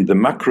in the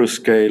macro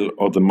scale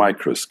or the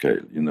micro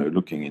scale,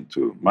 looking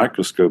into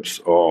microscopes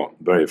or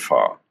very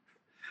far.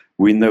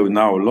 We know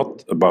now a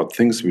lot about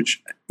things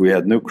which we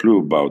had no clue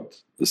about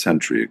a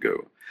century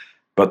ago.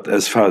 But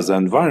as far as the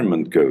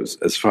environment goes,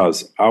 as far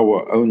as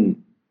our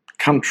own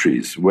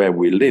countries where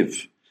we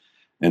live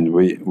and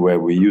where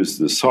we use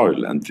the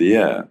soil and the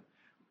air,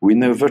 we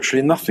know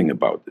virtually nothing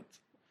about it.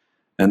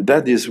 And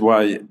that is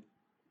why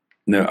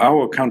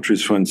our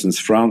countries, for instance,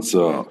 France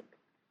or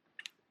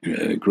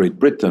Great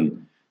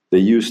Britain, they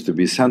used to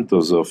be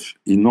centers of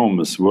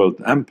enormous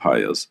world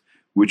empires,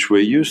 which were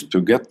used to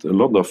get a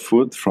lot of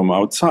food from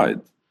outside.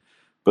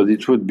 But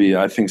it would be,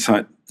 I think,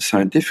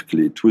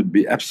 scientifically, it would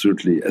be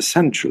absolutely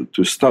essential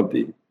to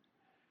study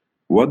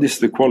what is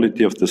the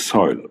quality of the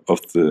soil of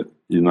the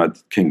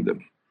United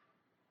Kingdom,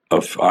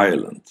 of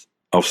Ireland,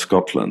 of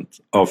Scotland,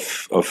 of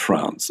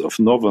France, of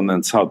northern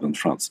and southern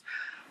France.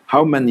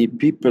 How many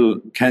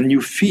people can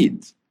you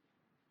feed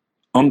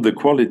on the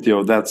quality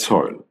of that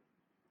soil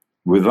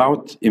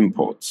without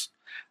imports?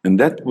 And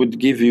that would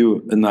give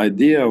you an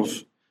idea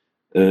of,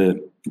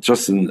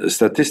 just a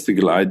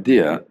statistical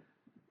idea,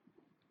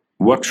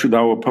 what should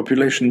our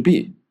population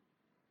be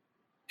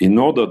in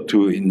order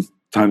to, in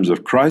times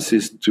of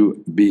crisis,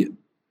 to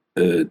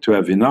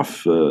have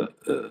enough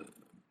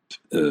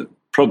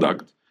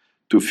product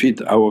to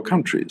feed our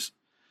countries.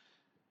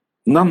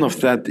 None of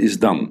that is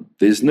done.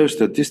 There is no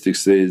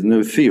statistics, there is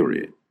no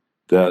theory.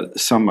 There are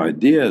some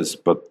ideas,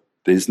 but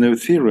there is no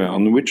theory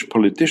on which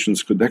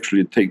politicians could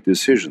actually take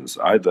decisions,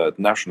 either at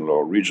national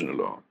or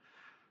regional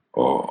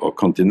or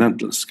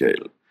continental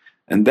scale.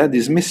 And that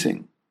is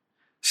missing.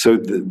 So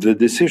the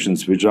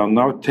decisions which are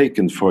now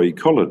taken for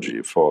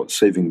ecology, for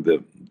saving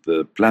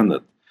the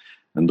planet,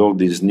 and all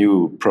these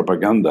new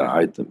propaganda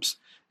items,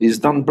 is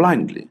done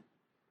blindly.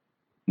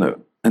 No.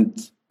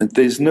 And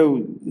there's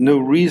no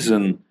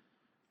reason,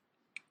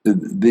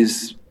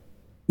 there's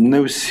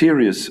no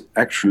serious,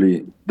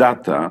 actually,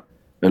 data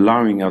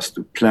allowing us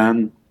to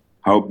plan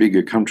how big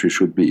a country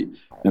should be.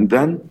 And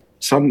then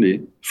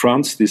suddenly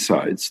France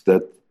decides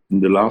that in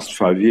the last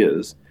 5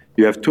 years,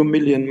 you have 2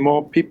 million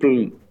more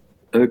people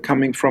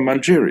coming from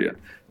Algeria.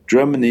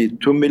 Germany,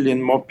 2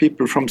 million more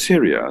people from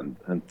Syria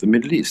and the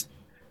Middle East.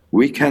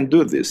 We can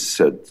do this,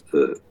 said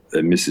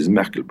Mrs.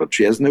 Merkel, but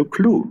she has no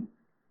clue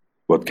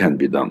what can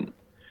be done.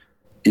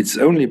 It's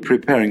only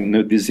preparing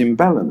these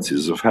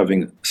imbalances of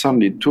having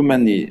suddenly too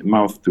many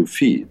mouths to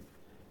feed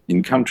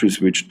in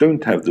countries which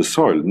don't have the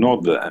soil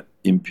nor the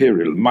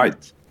imperial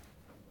might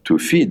to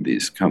feed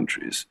these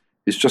countries.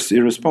 It's just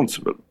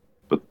irresponsible.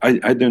 But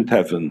I don't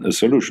have a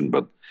solution,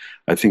 but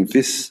I think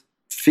this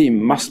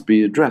theme must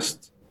be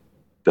addressed,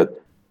 that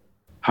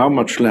how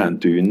much land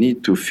do you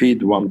need to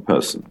feed one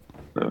person?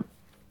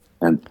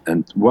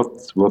 And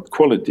what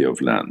quality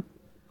of land?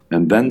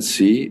 And then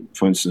see,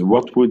 for instance,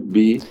 what would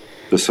be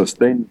the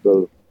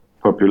sustainable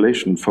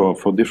population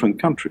for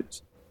different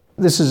countries.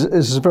 This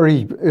is a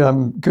very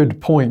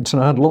good point,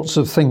 and I had lots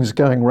of things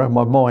going around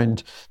my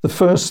mind. The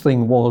first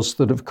thing was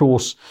that, of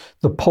course,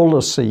 the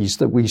policies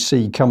that we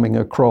see coming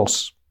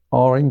across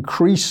are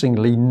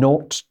increasingly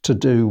not to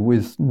do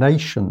with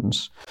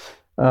nations.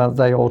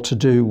 They are to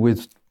do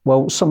with,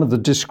 well, some of the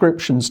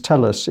descriptions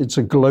tell us it's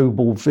a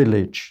global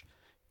village.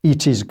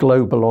 It is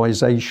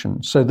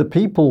globalization. So the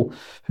people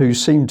who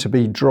seem to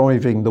be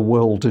driving the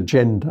world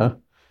agenda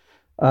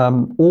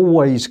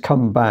always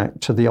come back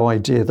to the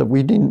idea that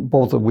we didn't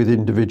bother with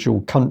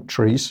individual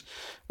countries.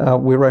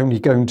 We're only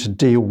going to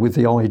deal with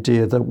the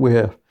idea that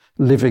we're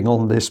living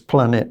on this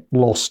planet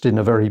lost in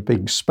a very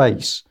big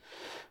space.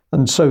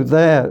 And so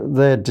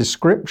their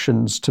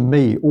descriptions to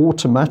me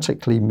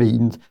automatically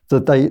mean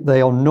that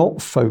they are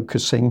not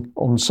focusing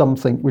on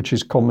something which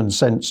is common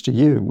sense to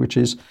you, which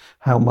is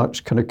how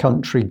much can a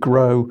country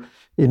grow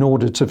in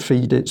order to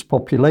feed its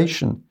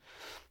population.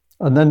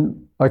 And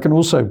then I can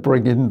also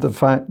bring in the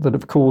fact that,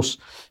 of course,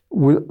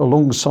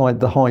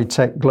 alongside the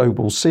high-tech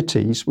global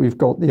cities, we've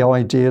got the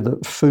idea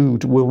that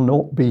food will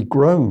not be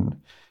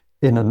grown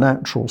in a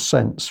natural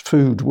sense.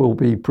 Food will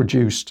be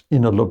produced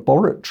in a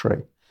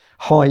laboratory.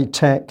 High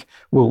tech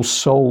will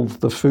solve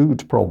the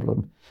food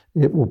problem.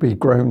 It will be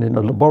grown in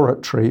a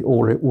laboratory,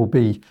 or it will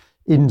be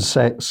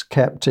insects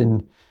kept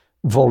in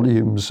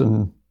volumes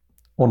and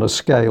on a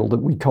scale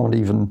that we can't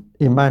even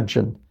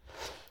imagine.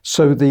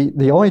 So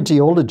the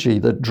ideology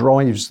that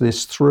drives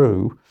this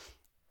through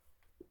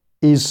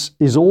is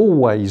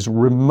always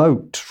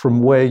remote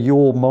from where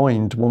your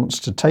mind wants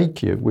to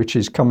take you, which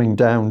is coming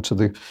down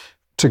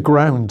to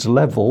ground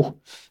level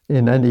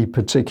in any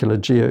particular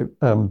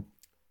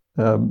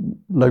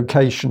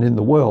location in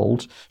the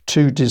world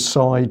to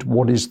decide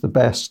what is the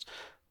best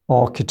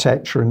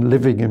architecture and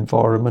living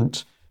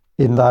environment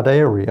in that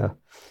area.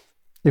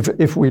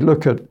 If we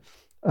look at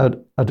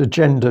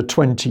Agenda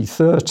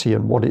 2030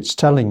 and what it's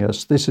telling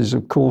us, this is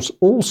of course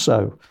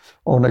also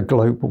on a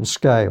global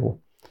scale.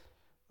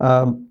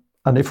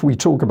 And if we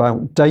talk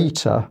about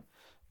data,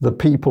 the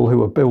people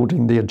who are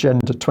building the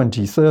Agenda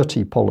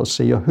 2030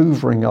 policy are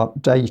hoovering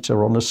up data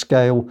on a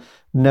scale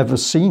never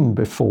seen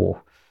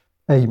before,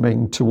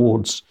 aiming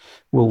towards,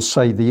 we'll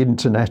say, the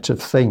Internet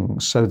of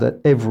Things, so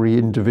that every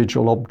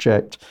individual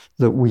object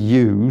that we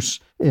use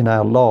in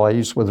our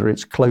lives, whether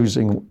it's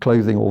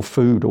clothing or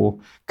food or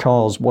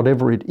cars,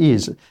 whatever it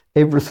is,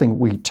 everything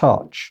we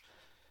touch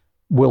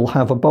will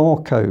have a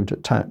barcode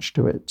attached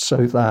to it,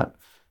 so that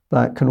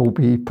can all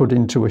be put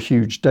into a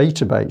huge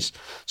database.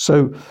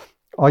 So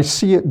I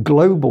see at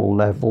global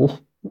level,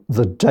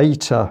 the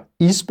data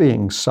is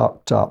being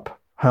sucked up.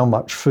 How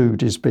much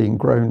food is being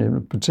grown in a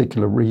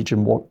particular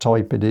region, what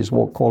type it is,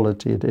 what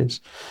quality it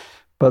is.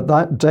 But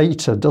that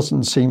data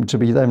doesn't seem to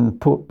be then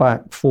put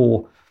back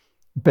for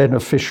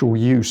beneficial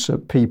use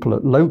at people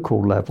at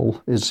local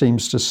level. It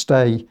seems to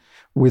stay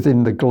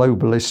within the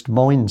globalist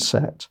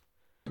mindset.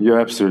 You're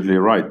absolutely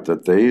right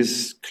that there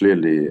is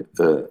clearly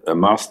a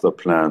master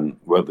plan,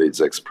 whether it's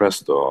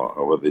expressed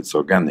or whether it's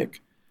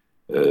organic,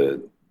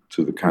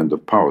 to the kind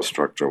of power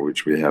structure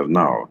which we have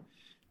now,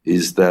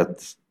 is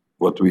that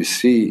what we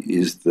see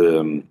is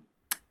the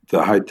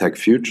high-tech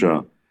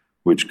future,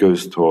 which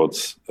goes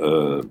towards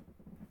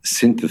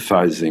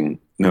synthesizing,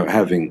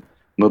 having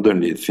not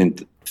only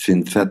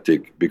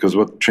synthetic, because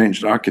what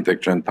changed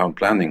architecture and town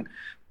planning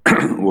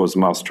was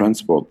mass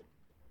transport,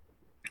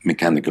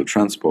 mechanical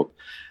transport,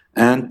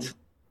 and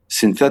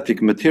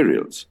synthetic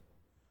materials.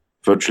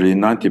 Virtually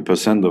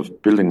 90%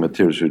 of building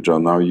materials which are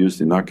now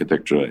used in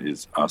architecture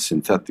are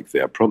synthetic. They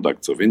are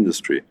products of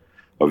industry,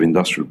 of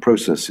industrial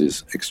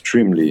processes,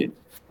 extremely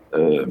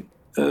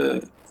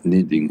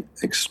needing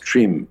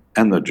extreme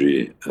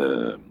energy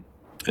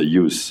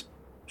use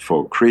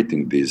for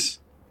creating these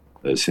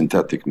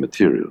synthetic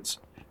materials.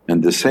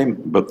 And the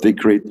same, but they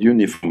create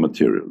uniform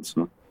materials,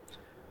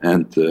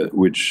 and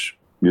which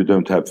you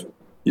don't have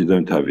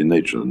in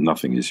nature.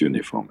 Nothing is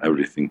uniform.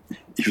 Everything,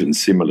 even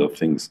similar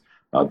things,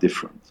 are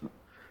different.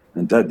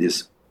 And that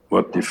is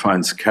what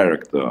defines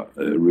character,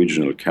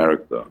 regional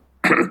character,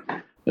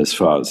 as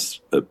far as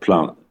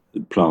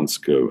plants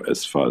go,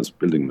 as far as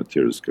building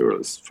materials go,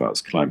 as far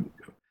as climate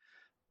go.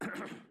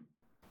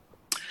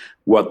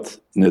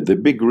 The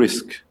big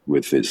risk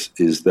with this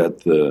is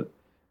that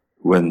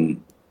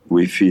when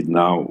we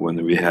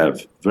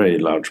have very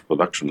large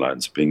production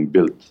lines being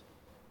built,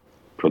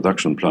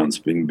 production plants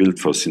being built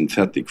for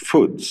synthetic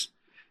foods,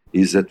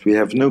 is that we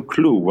have no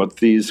clue what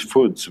these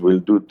foods will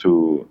do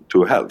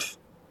to health.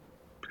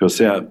 because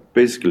they are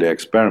basically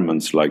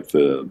experiments like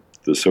the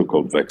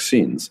so-called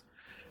vaccines,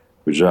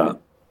 which are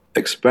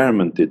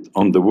experimented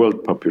on the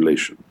world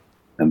population.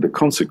 And the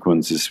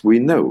consequences we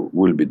know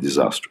will be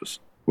disastrous,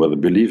 whether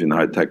believe in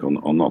high tech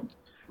or not.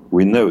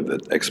 We know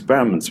that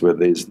experiments where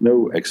there is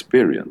no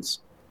experience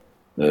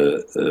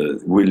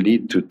will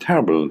lead to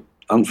terrible,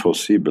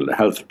 unforeseeable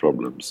health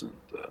problems and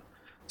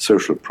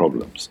social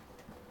problems.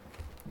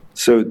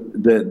 So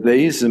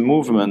there is a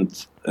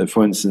movement,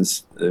 for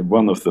instance,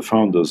 one of the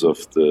founders of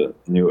the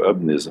New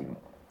Urbanism,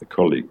 a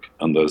colleague,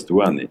 Anders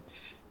Duani,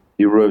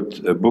 he wrote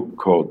a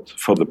book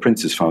for the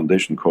Prince's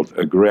Foundation called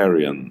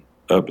Agrarian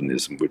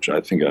Urbanism, which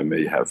I think I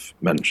may have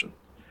mentioned,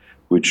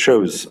 which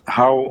shows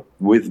how,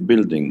 with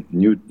building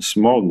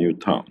small new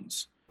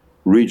towns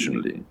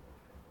regionally,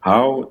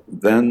 how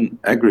then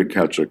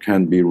agriculture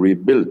can be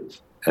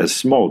rebuilt as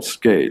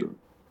small-scale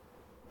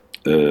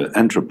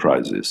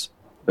enterprises,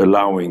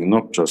 allowing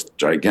not just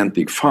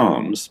gigantic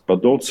farms,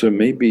 but also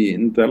maybe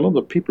a lot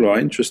of people are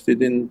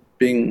interested in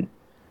being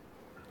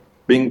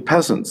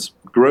peasants,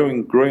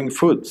 growing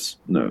foods.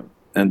 No,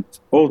 and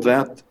all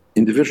that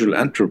individual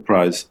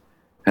enterprise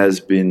has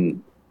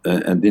been,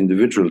 and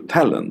individual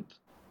talent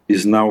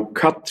is now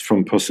cut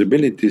from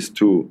possibilities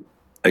to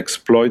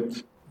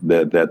exploit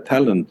their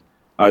talent,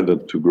 either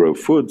to grow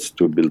foods,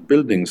 to build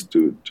buildings,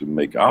 to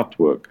make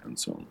artwork, and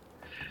so on.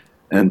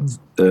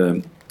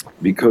 And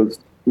because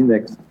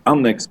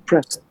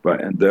unexpressed by,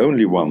 and the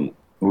only one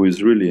who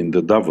is really in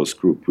the Davos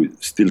group who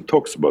still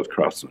talks about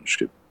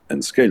craftsmanship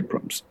and scale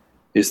prompts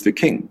is the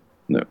king.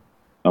 No,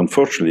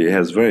 unfortunately, he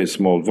has very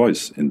small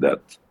voice in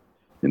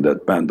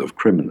that band of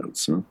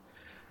criminals. Huh?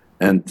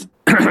 And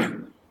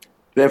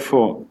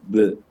therefore,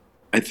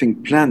 I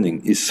think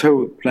planning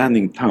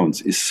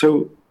towns is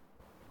so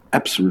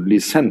absolutely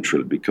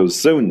central, because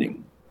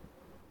zoning,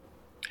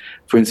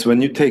 for instance,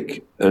 when you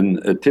take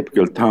a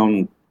typical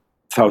town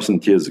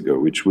 1,000 years ago,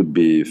 which would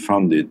be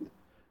founded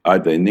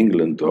either in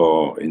England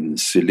or in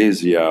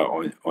Silesia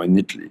or in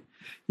Italy,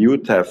 you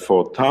would have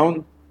for a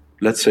town,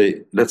 let's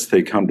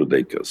take 100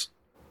 acres.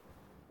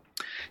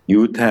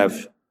 You would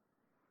have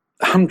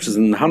hundreds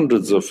and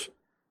hundreds of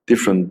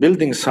different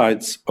building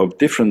sites of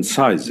different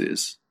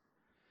sizes,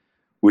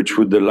 which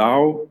would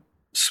allow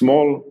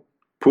small,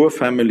 poor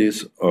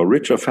families or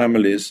richer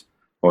families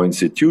or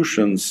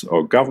institutions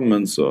or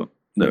governments or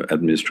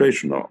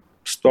administration or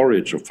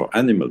storage for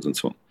animals and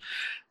so on.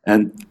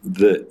 And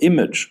the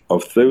image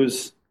of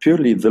those,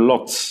 purely the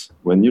lots,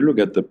 when you look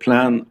at the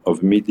plan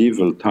of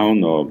medieval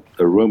town or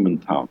a Roman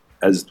town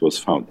as it was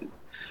founded,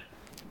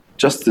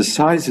 just the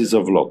sizes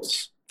of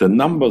lots, the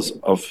numbers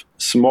of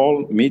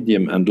small,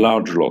 medium and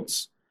large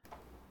lots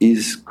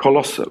is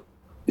colossal.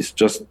 It's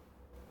just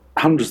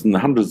hundreds and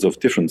hundreds of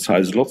different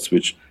size lots,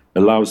 which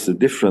allows the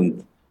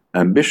different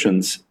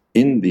ambitions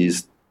in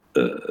these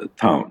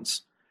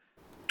towns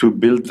to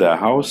build their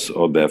house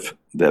or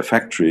their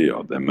factory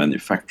or their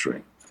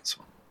manufacturing and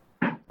so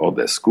on, or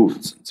their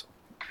schools and so on.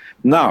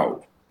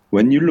 Now,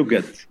 when you look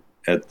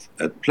at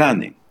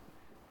planning,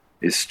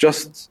 it's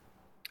just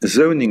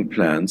zoning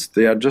plans.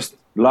 They are just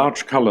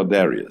large colored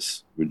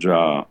areas, which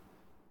are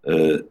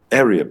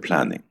area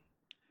planning,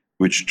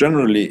 which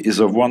generally is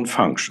of one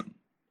function,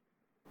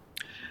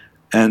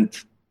 and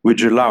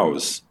which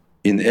allows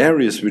in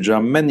areas which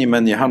are many,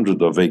 many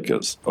hundreds of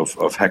acres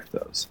of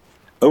hectares,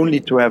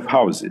 only to have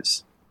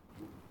houses.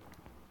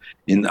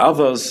 In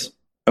others,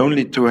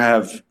 only to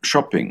have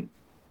shopping.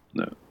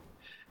 No.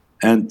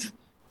 And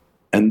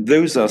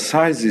those are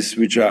sizes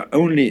which are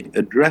only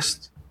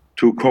addressed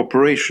to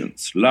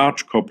corporations,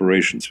 large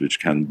corporations, which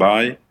can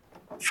buy,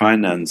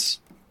 finance,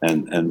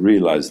 and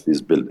realize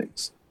these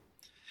buildings.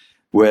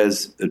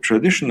 Whereas a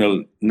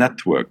traditional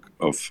network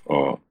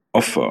or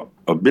offer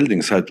of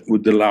building site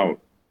would allow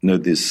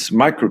this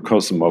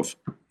microcosm of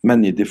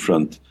many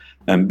different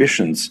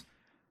ambitions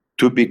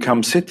to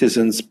become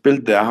citizens,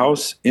 build their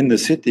house in the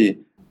city,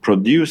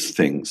 produce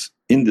things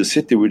in the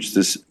city which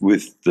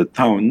the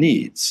town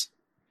needs,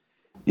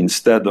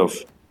 instead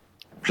of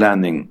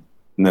planning.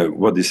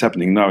 What is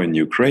happening now in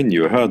Ukraine?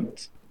 You heard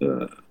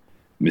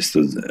Mr.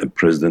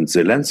 President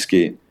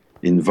Zelensky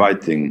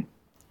inviting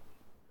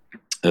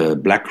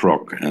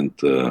BlackRock and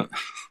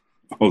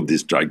all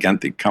these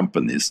gigantic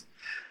companies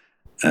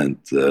and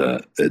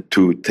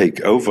to take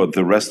over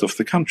the rest of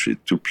the country,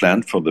 to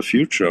plan for the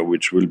future,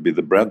 which will be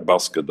the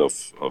breadbasket of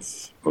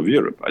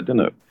Europe. I don't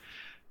know.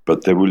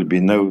 But there will be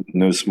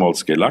no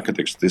small-scale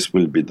architecture. This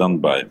will be done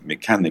by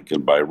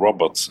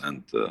robots,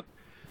 and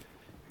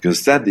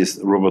because that is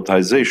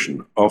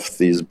robotization of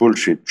these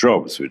bullshit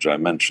jobs, which I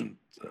mentioned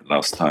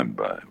last time,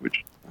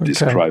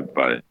 described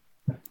by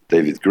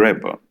David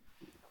Graeber,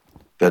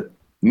 that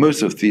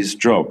most of these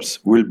jobs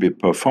will be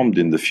performed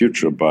in the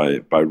future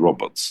by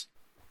robots.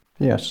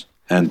 Yes.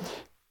 And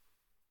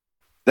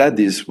that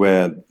is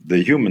where the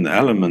human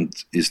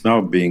element is now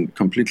being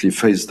completely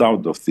phased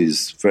out of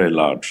these very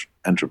large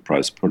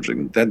enterprise projects.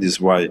 And that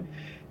is why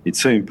it's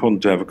so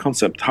important to have a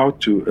concept how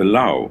to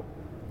allow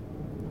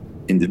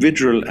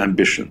individual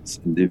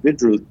ambitions,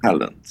 individual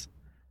talent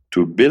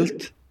to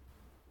build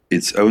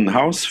its own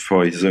house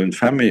for his own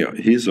family, or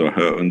his or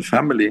her own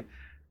family,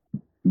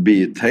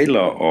 be a tailor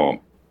or,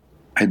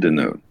 I don't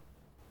know,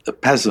 a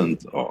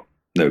peasant, or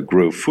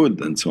grow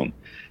food and so on.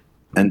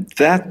 And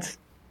that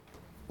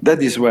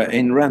is where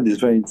Ayn Rand is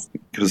very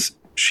interesting, because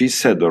she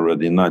said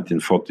already in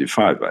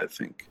 1945, I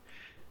think,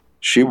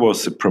 she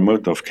was a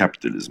promoter of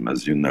capitalism,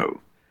 as you know,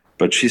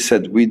 but she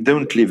said, we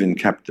don't live in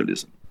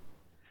capitalism.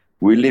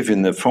 We live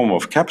in a form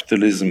of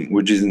capitalism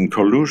which is in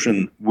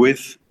collusion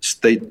with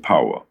state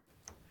power.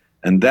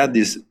 And that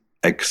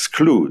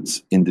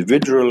excludes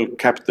individual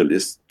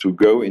capitalists to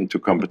go into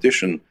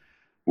competition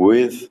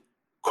with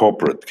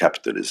corporate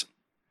capitalism.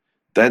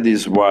 That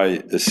is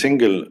why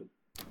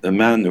a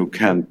man who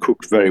can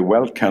cook very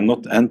well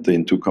cannot enter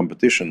into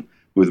competition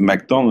with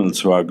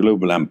McDonald's or a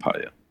global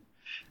empire.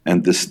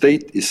 And the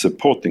state is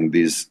supporting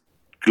these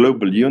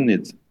global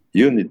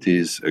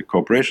unities,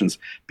 corporations,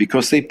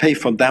 because they pay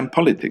for damn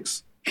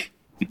politics.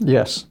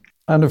 Yes.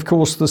 And of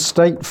course, the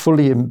state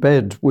fully in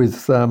bed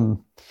with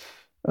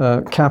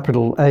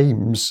capital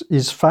aims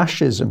is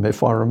fascism,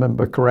 if I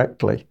remember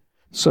correctly.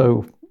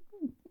 So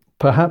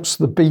perhaps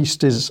the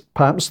beast is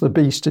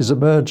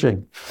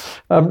emerging.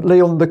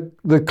 Léon,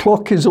 the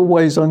clock is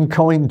always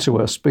unkind to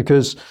us,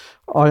 because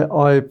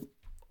I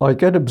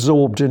get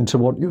absorbed into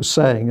what you're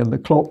saying and the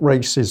clock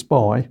races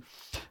by.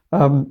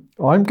 I'm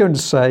going to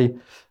say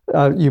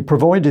you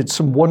provided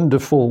some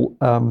wonderful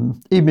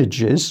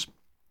images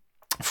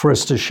for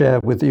us to share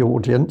with the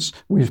audience.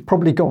 We've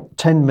probably got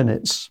 10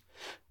 minutes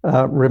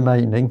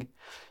remaining.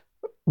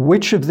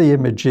 Which of the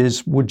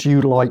images would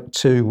you like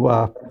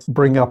to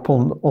bring up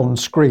on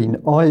screen?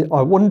 I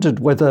wondered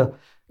whether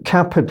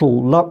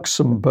capital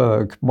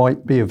Luxembourg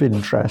might be of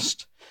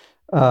interest,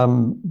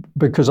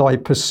 because I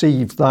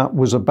perceived that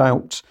was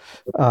about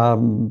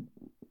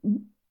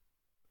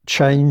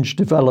change,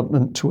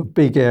 development to a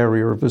big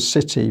area of a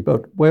city.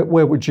 But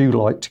where would you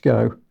like to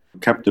go?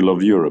 Capital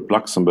of Europe,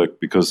 Luxembourg,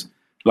 because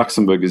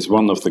Luxembourg is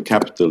one of the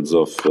capitals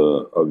of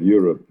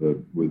Europe,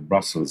 with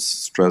Brussels,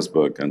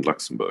 Strasbourg, and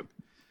Luxembourg.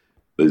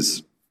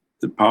 There's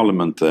the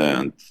parliament there,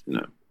 and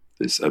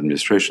this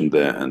administration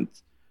there, and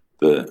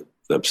the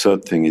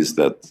absurd thing is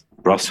that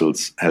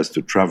Brussels has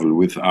to travel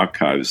with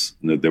archives.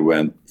 There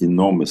were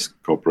enormous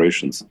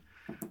corporations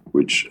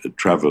which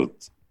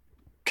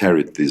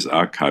carried these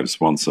archives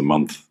once a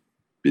month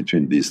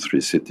between these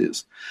three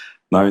cities.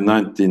 Now, in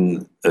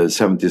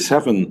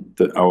 1977,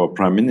 our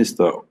Prime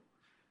Minister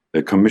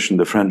commissioned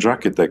a French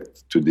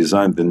architect to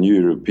design the new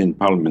European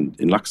Parliament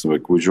in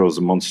Luxembourg, which was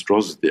a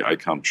monstrosity I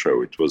can't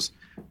show. It was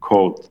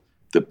called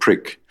the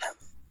Prick.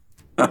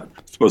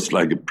 It was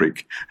like a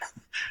prick,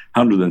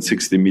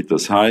 160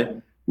 meters high,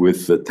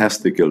 with the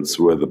testicles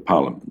were the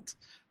parliament.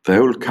 The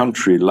whole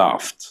country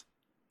laughed.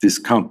 This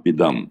can't be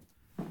done.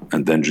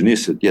 And the engineer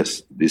said,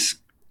 yes, this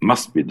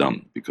must be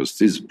done, because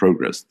this is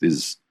progress, this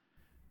is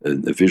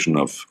a vision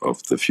of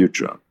the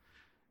future.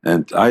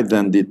 And I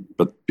then did,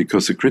 but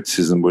because the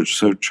criticism was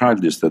so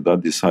childish that I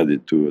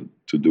decided to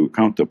do a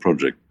counter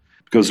project.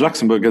 Because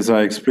Luxembourg, as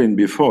I explained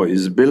before,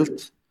 is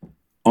built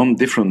on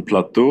different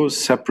plateaus,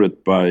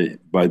 separate by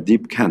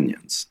deep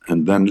canyons,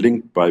 and then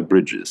linked by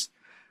bridges.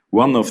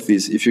 One of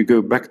these, if you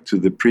go back to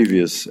the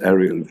previous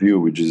aerial view,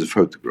 which is a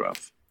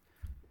photograph,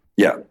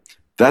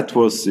 that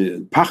was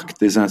the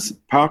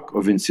Park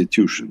of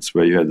Institutions,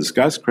 where you had a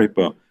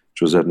skyscraper,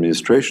 which was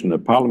administration, a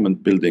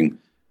parliament building,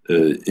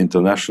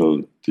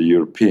 international, the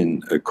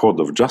European Court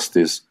of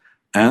Justice,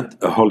 and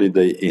a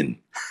Holiday Inn,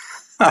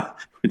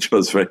 which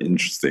was very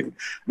interesting,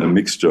 a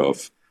mixture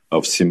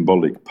of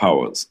symbolic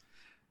powers.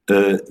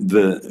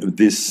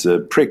 This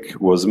prick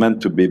was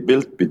meant to be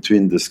built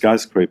between the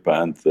skyscraper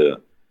and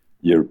the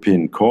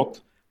European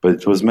Court, but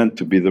it was meant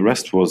to be, the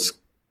rest was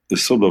a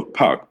sort of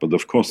park. But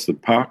of course, the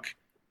park,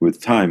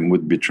 with time,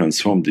 would be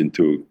transformed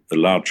into a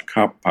large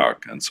car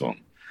park and so on.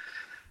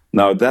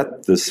 Now,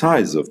 the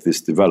size of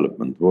this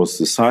development was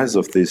the size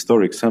of the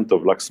historic center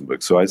of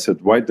Luxembourg. So I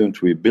said, why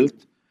don't we build?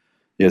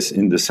 Yes,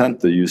 in the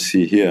center, you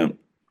see here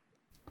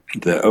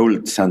the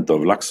old center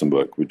of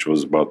Luxembourg, which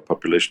was about a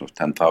population of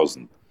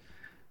 10,000.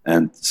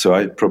 And so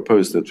I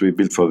proposed that we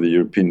build for the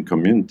European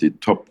community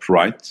top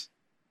right,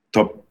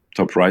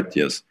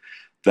 yes.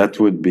 That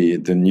would be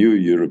the new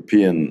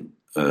European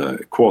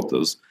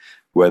quarters,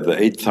 where the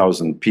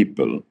 8,000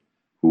 people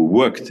who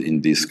worked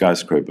in these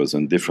skyscrapers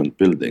and different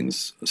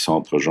buildings,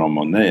 Centre Jean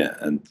Monnet,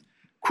 and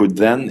could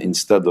then,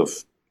 instead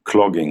of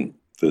clogging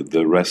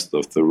the rest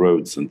of the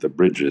roads and the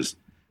bridges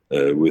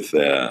with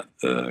their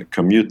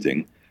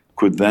commuting,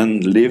 could then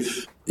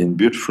live in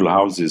beautiful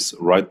houses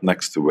right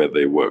next to where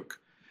they work.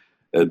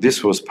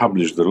 This was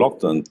published a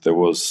lot, and there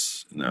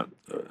was a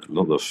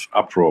lot of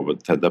uproar,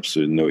 but had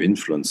absolutely no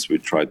influence. We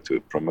tried to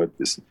promote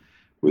this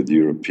with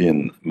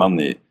European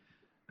money,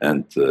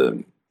 and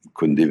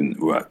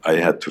I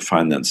had to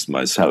finance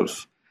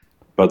myself.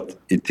 But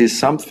it is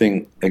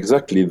something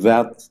exactly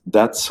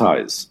that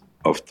size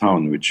of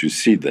town which you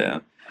see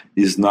there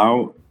is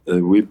now,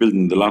 we built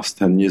in the last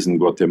 10 years in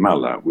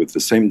Guatemala with the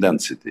same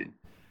density.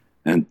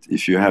 And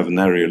if you have an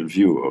aerial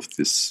view of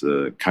this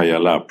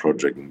Cayala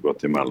project in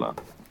Guatemala,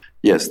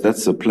 Yes,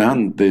 that's the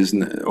plan.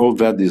 All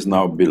that is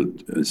now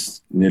built,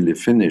 is nearly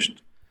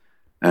finished,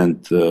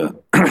 and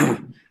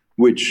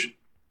which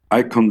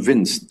I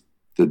convinced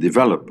the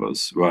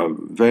developers, who are a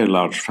very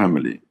large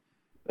family,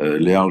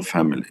 Leal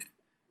family,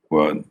 who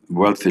are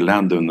wealthy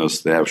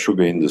landowners. They have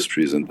sugar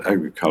industries and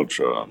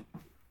agriculture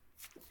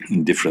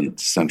in different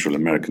Central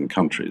American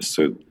countries.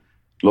 So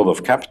a lot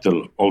of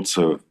capital,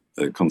 also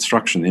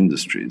construction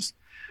industries.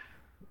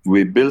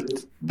 We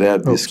built there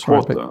this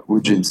quarter,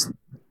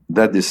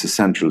 that is the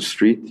central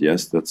street.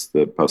 Yes, that's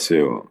the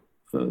Paseo.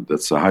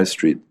 That's the high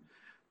street.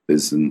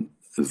 There's a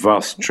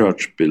vast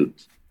church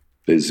built.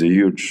 There's a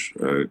huge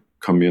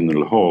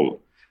communal hall,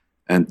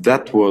 and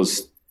that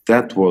was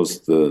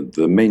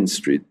the main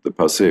street, the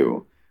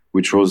Paseo,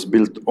 which was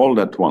built all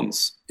at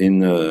once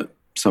in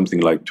something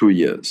like 2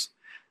 years.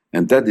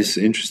 And that is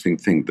the interesting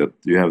thing, that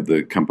you have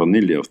the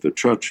campanile of the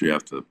church, you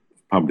have the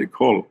public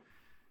hall,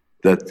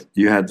 that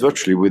you had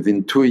virtually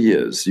within 2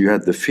 years, you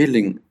had the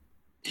feeling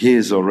here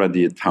is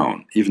already a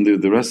town, even though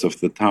the rest of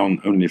the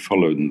town only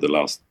followed in the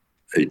last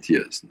 8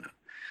 years now.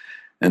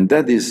 And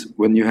that is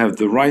when you have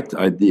the right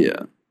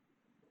idea,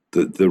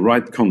 the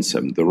right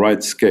concept, the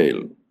right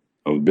scale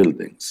of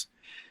buildings,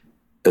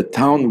 a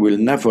town will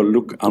never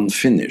look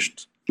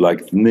unfinished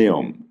like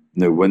Neom.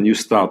 No, when you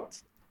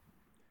start,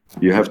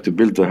 you have to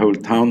build the whole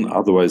town,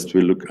 otherwise it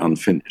will look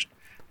unfinished.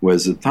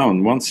 Whereas a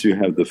town, once you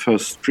have the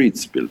first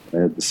streets built, I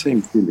had the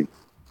same feeling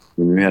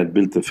when we had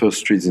built the first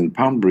streets in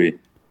Poundbury.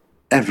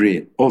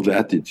 All the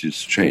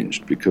attitudes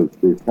changed because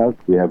they felt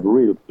we have a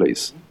real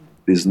place.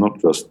 This is not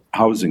just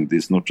housing,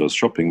 this is not just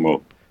shopping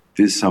mall,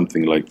 this is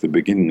something like the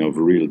beginning of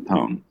a real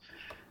town.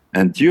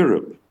 And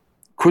Europe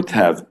could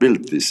have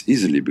built this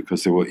easily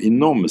because there were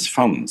enormous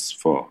funds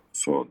for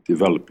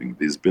developing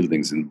these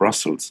buildings in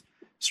Brussels,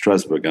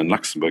 Strasbourg and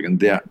Luxembourg, and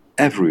they are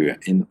everywhere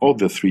in all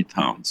the three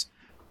towns.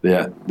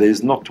 There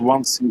is not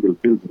one single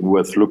building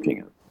worth looking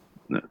at.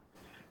 No.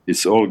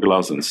 It's all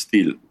glass and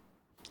steel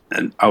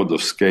and out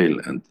of scale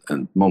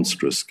and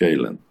monstrous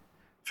scale and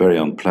very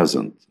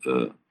unpleasant.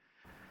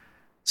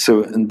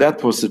 And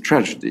that was the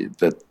tragedy,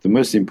 that the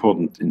most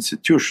important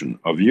institution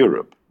of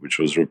Europe, which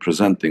was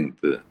representing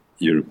the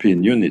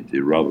European unity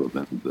rather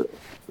than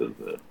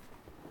the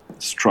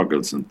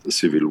struggles and the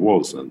civil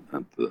wars and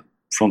the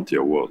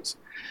frontier wars,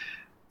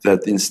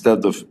 that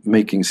instead of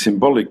making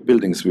symbolic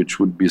buildings which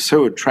would be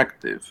so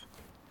attractive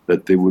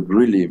that they would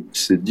really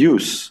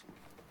seduce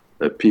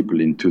people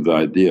into the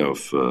idea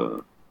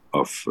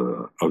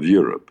of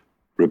Europe,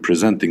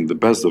 representing the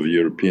best of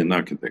European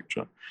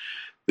architecture,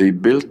 they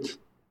built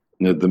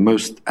the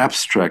most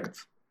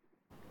abstract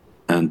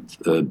and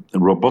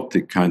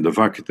robotic kind of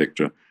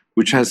architecture,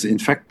 which has in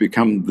fact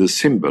become the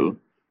symbol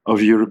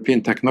of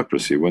European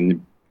technocracy.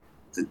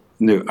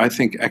 I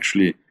think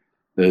actually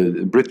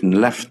Britain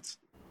left.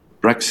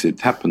 Brexit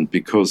happened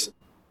because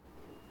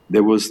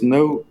there was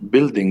no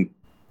building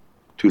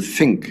to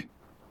think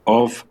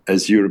of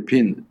as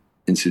European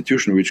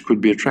institution which could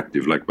be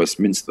attractive, like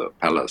Westminster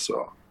Palace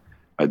or,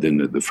 I don't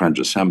know, the French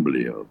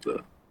Assembly or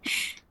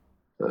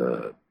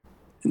the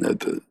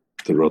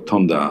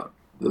Rotunda,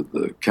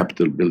 the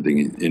Capitol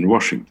building in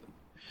Washington.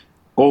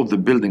 All the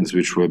buildings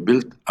which were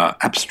built are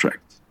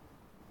abstract,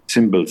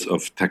 symbols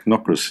of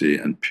technocracy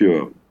and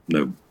pure,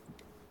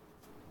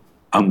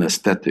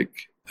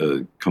 unaesthetic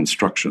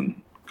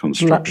construction.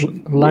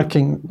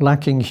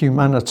 Lacking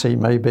humanity,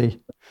 maybe.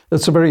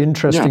 That's a very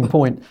interesting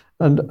point.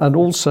 And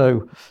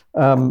also,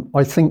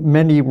 I think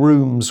many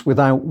rooms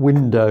without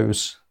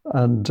windows.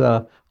 And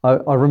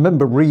I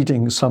remember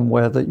reading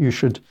somewhere that you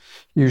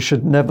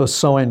should never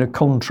sign a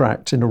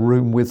contract in a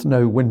room with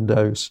no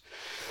windows.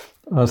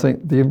 I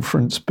think the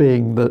inference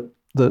being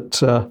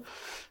that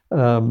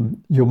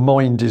your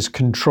mind is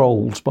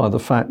controlled by the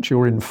fact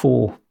you're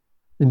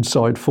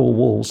inside four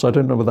walls. I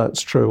don't know whether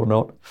that's true or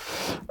not.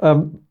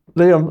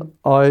 Léon,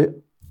 I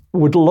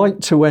would like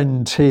to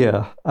end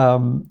here,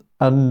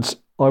 and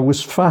I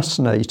was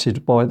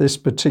fascinated by this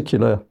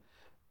particular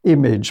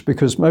image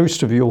because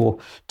most of your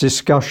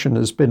discussion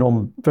has been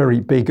on very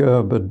big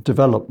urban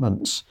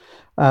developments,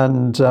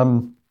 and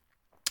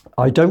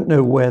I don't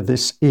know where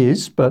this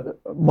is, but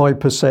my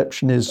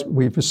perception is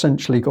we've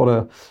essentially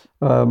got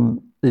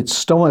it's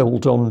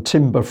styled on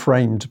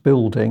timber-framed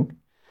building,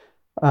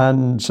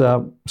 and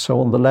so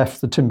on the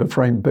left, the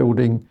timber-framed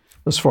building,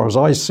 as far as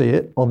I see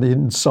it, on the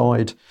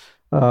inside,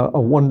 a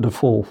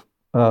wonderful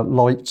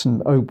light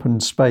and open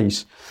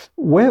space.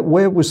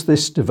 Where was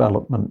this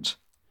development?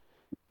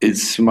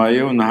 It's my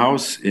own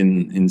house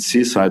in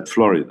Seaside,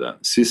 Florida.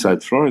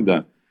 Seaside,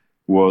 Florida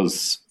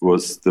was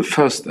the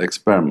first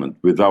experiment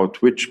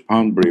without which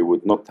Poundbury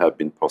would not have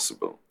been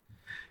possible.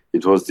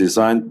 It was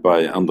designed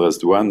by Andres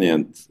Duany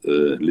and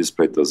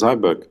Liespeter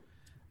Zyberg,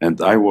 and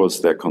I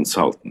was their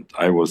consultant.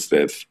 I was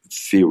their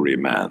theory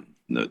man,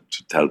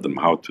 to tell them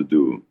how to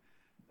do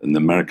an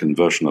American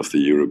version of the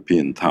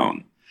European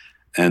town.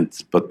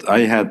 But I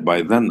had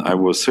by then, I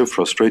was so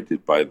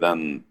frustrated by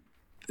then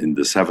in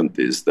the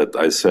 70s that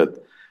I said,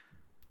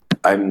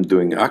 I'm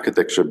doing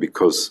architecture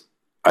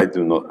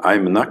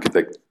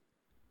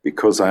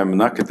I'm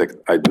an architect,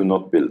 I do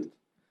not build.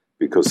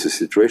 because the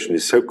situation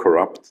is so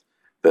corrupt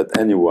that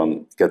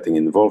anyone getting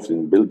involved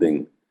in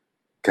building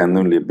can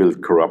only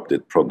build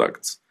corrupted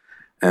products.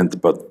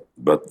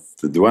 But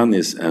the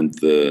Duanis and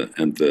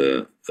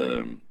the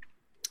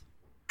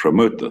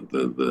promoter,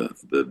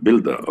 the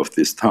builder of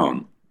this town,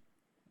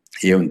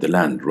 he owned the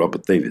land,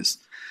 Robert Davis.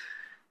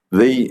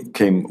 They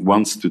came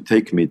once to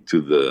take me to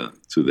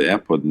the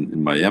airport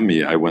in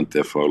Miami. I went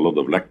there for a lot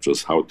of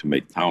lectures, how to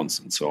make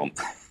towns and so on.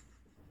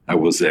 I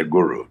was their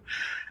guru.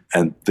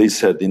 And they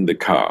said in the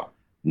car,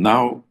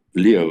 now,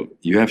 Leo,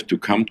 you have to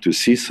come to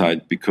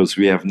Seaside because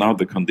we have now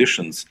the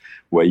conditions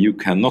where you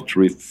cannot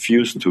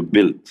refuse to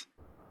build.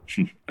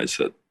 I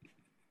said,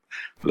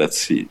 let's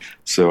see.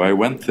 So I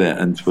went there,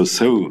 and it was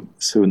so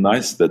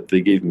nice that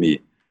they gave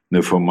me,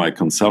 for my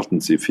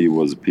consultancy fee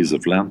was a piece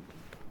of land.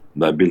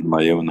 And I built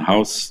my own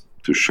house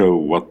to show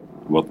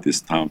what this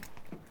town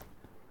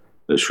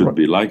should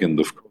be like. And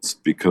of course,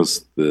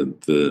 because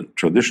the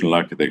traditional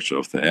architecture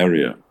of the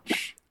area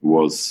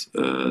was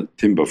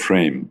timber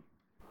frame,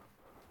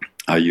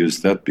 I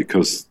used that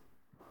because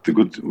the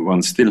good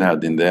ones still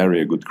had in the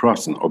area good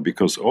craftsmen, or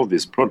because all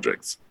these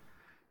projects,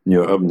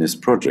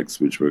 neo-urbanist projects,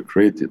 which were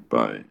created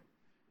by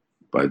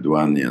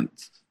Duani and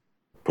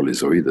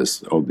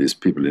Polizoides, all these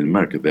people in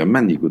America, there are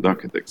many good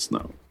architects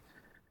now,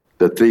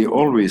 that they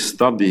always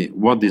study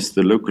what is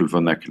the local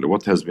vernacular,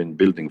 what has been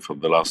building for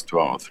the last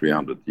 200 or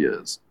 300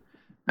 years,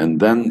 and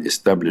then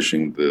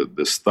establishing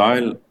the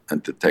style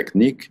and the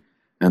technique,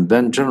 and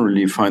then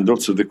generally find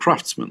also the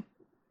craftsmen.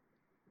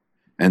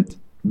 And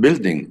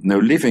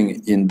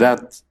living in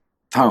that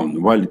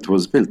town while it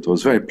was built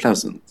was very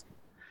pleasant,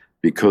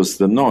 because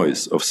the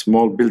noise of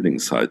small building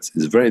sites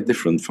is very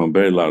different from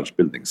very large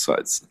building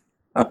sites.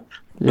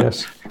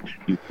 Yes.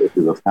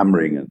 Of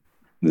hammering and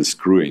the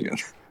screwing.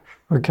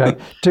 Okay.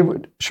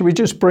 Should we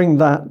just bring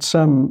that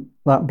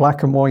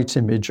black and white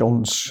image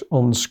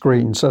on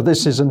screen? So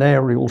this is an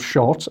aerial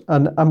shot,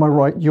 and am I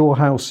right? Your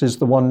house is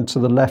the one to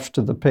the left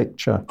of the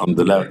picture. On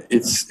the left,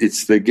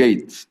 it's the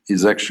gate.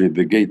 Is actually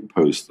the gate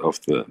post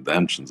of the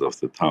entrance of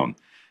the town.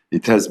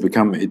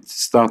 It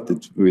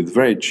started with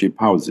very cheap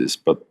houses,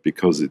 but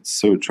because it's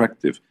so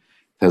attractive,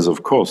 it has,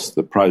 of course,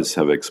 the prices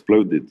have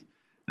exploded,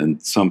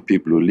 and some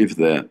people who live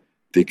there,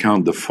 they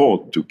can't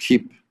afford to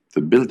keep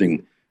the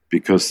building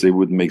because they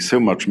would make so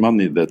much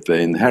money that their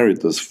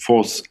inheritors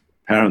force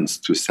parents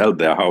to sell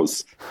their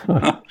house.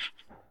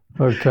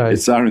 Okay.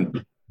 It's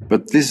iron.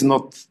 But this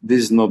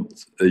is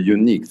not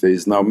unique. There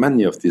is now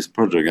many of these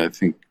projects, I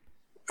think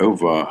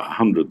over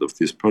 100 of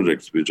these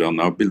projects, which are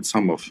now built,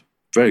 some of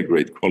very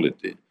great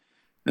quality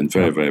and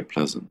very, very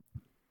pleasant.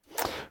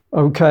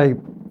 Okay,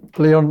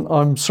 Leon,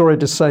 I'm sorry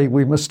to say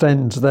we must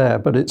end there,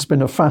 but it's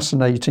been a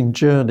fascinating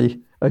journey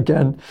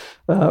again,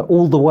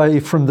 all the way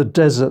from the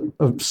desert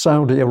of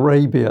Saudi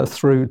Arabia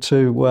through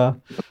to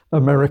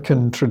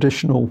American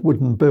traditional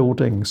wooden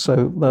buildings.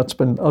 So that's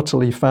been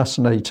utterly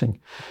fascinating.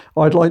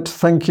 I'd like to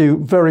thank you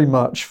very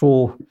much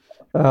for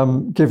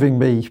giving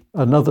me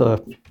another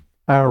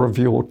hour of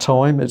your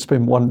time. It's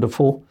been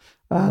wonderful.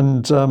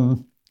 And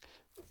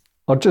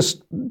I'll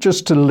just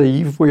to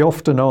leave, we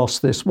often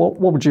ask this, what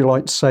would you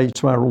like to say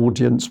to our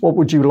audience? What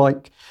would you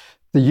like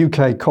the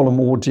UK column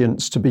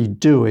audience to be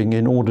doing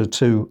in order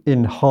to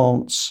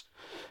enhance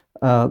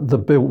the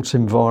built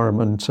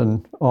environment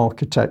and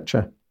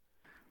architecture?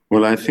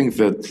 Well, I think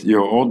that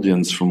your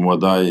audience, from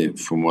what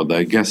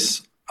I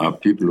guess, are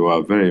people who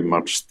are very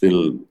much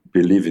still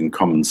believe in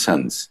common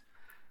sense.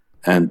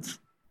 And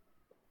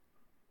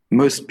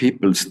most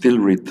people still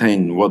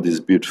retain what is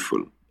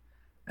beautiful.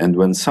 And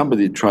when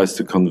somebody tries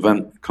to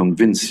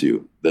convince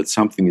you that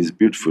something is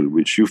beautiful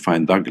which you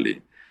find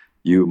ugly,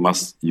 you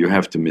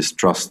have to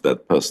mistrust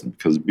that person,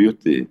 because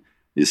beauty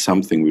is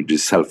something which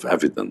is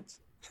self-evident.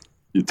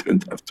 You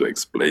don't have to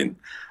explain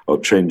or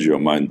change your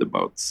mind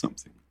about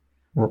something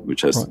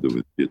which has to do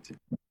with beauty.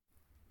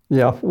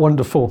 Yeah,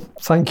 wonderful.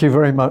 Thank you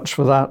very much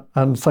for that,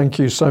 and thank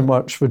you so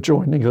much for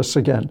joining us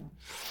again.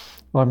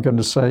 I'm going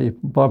to say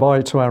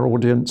bye-bye to our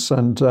audience,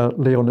 and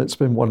Leon, it's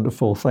been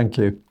wonderful. Thank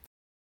you.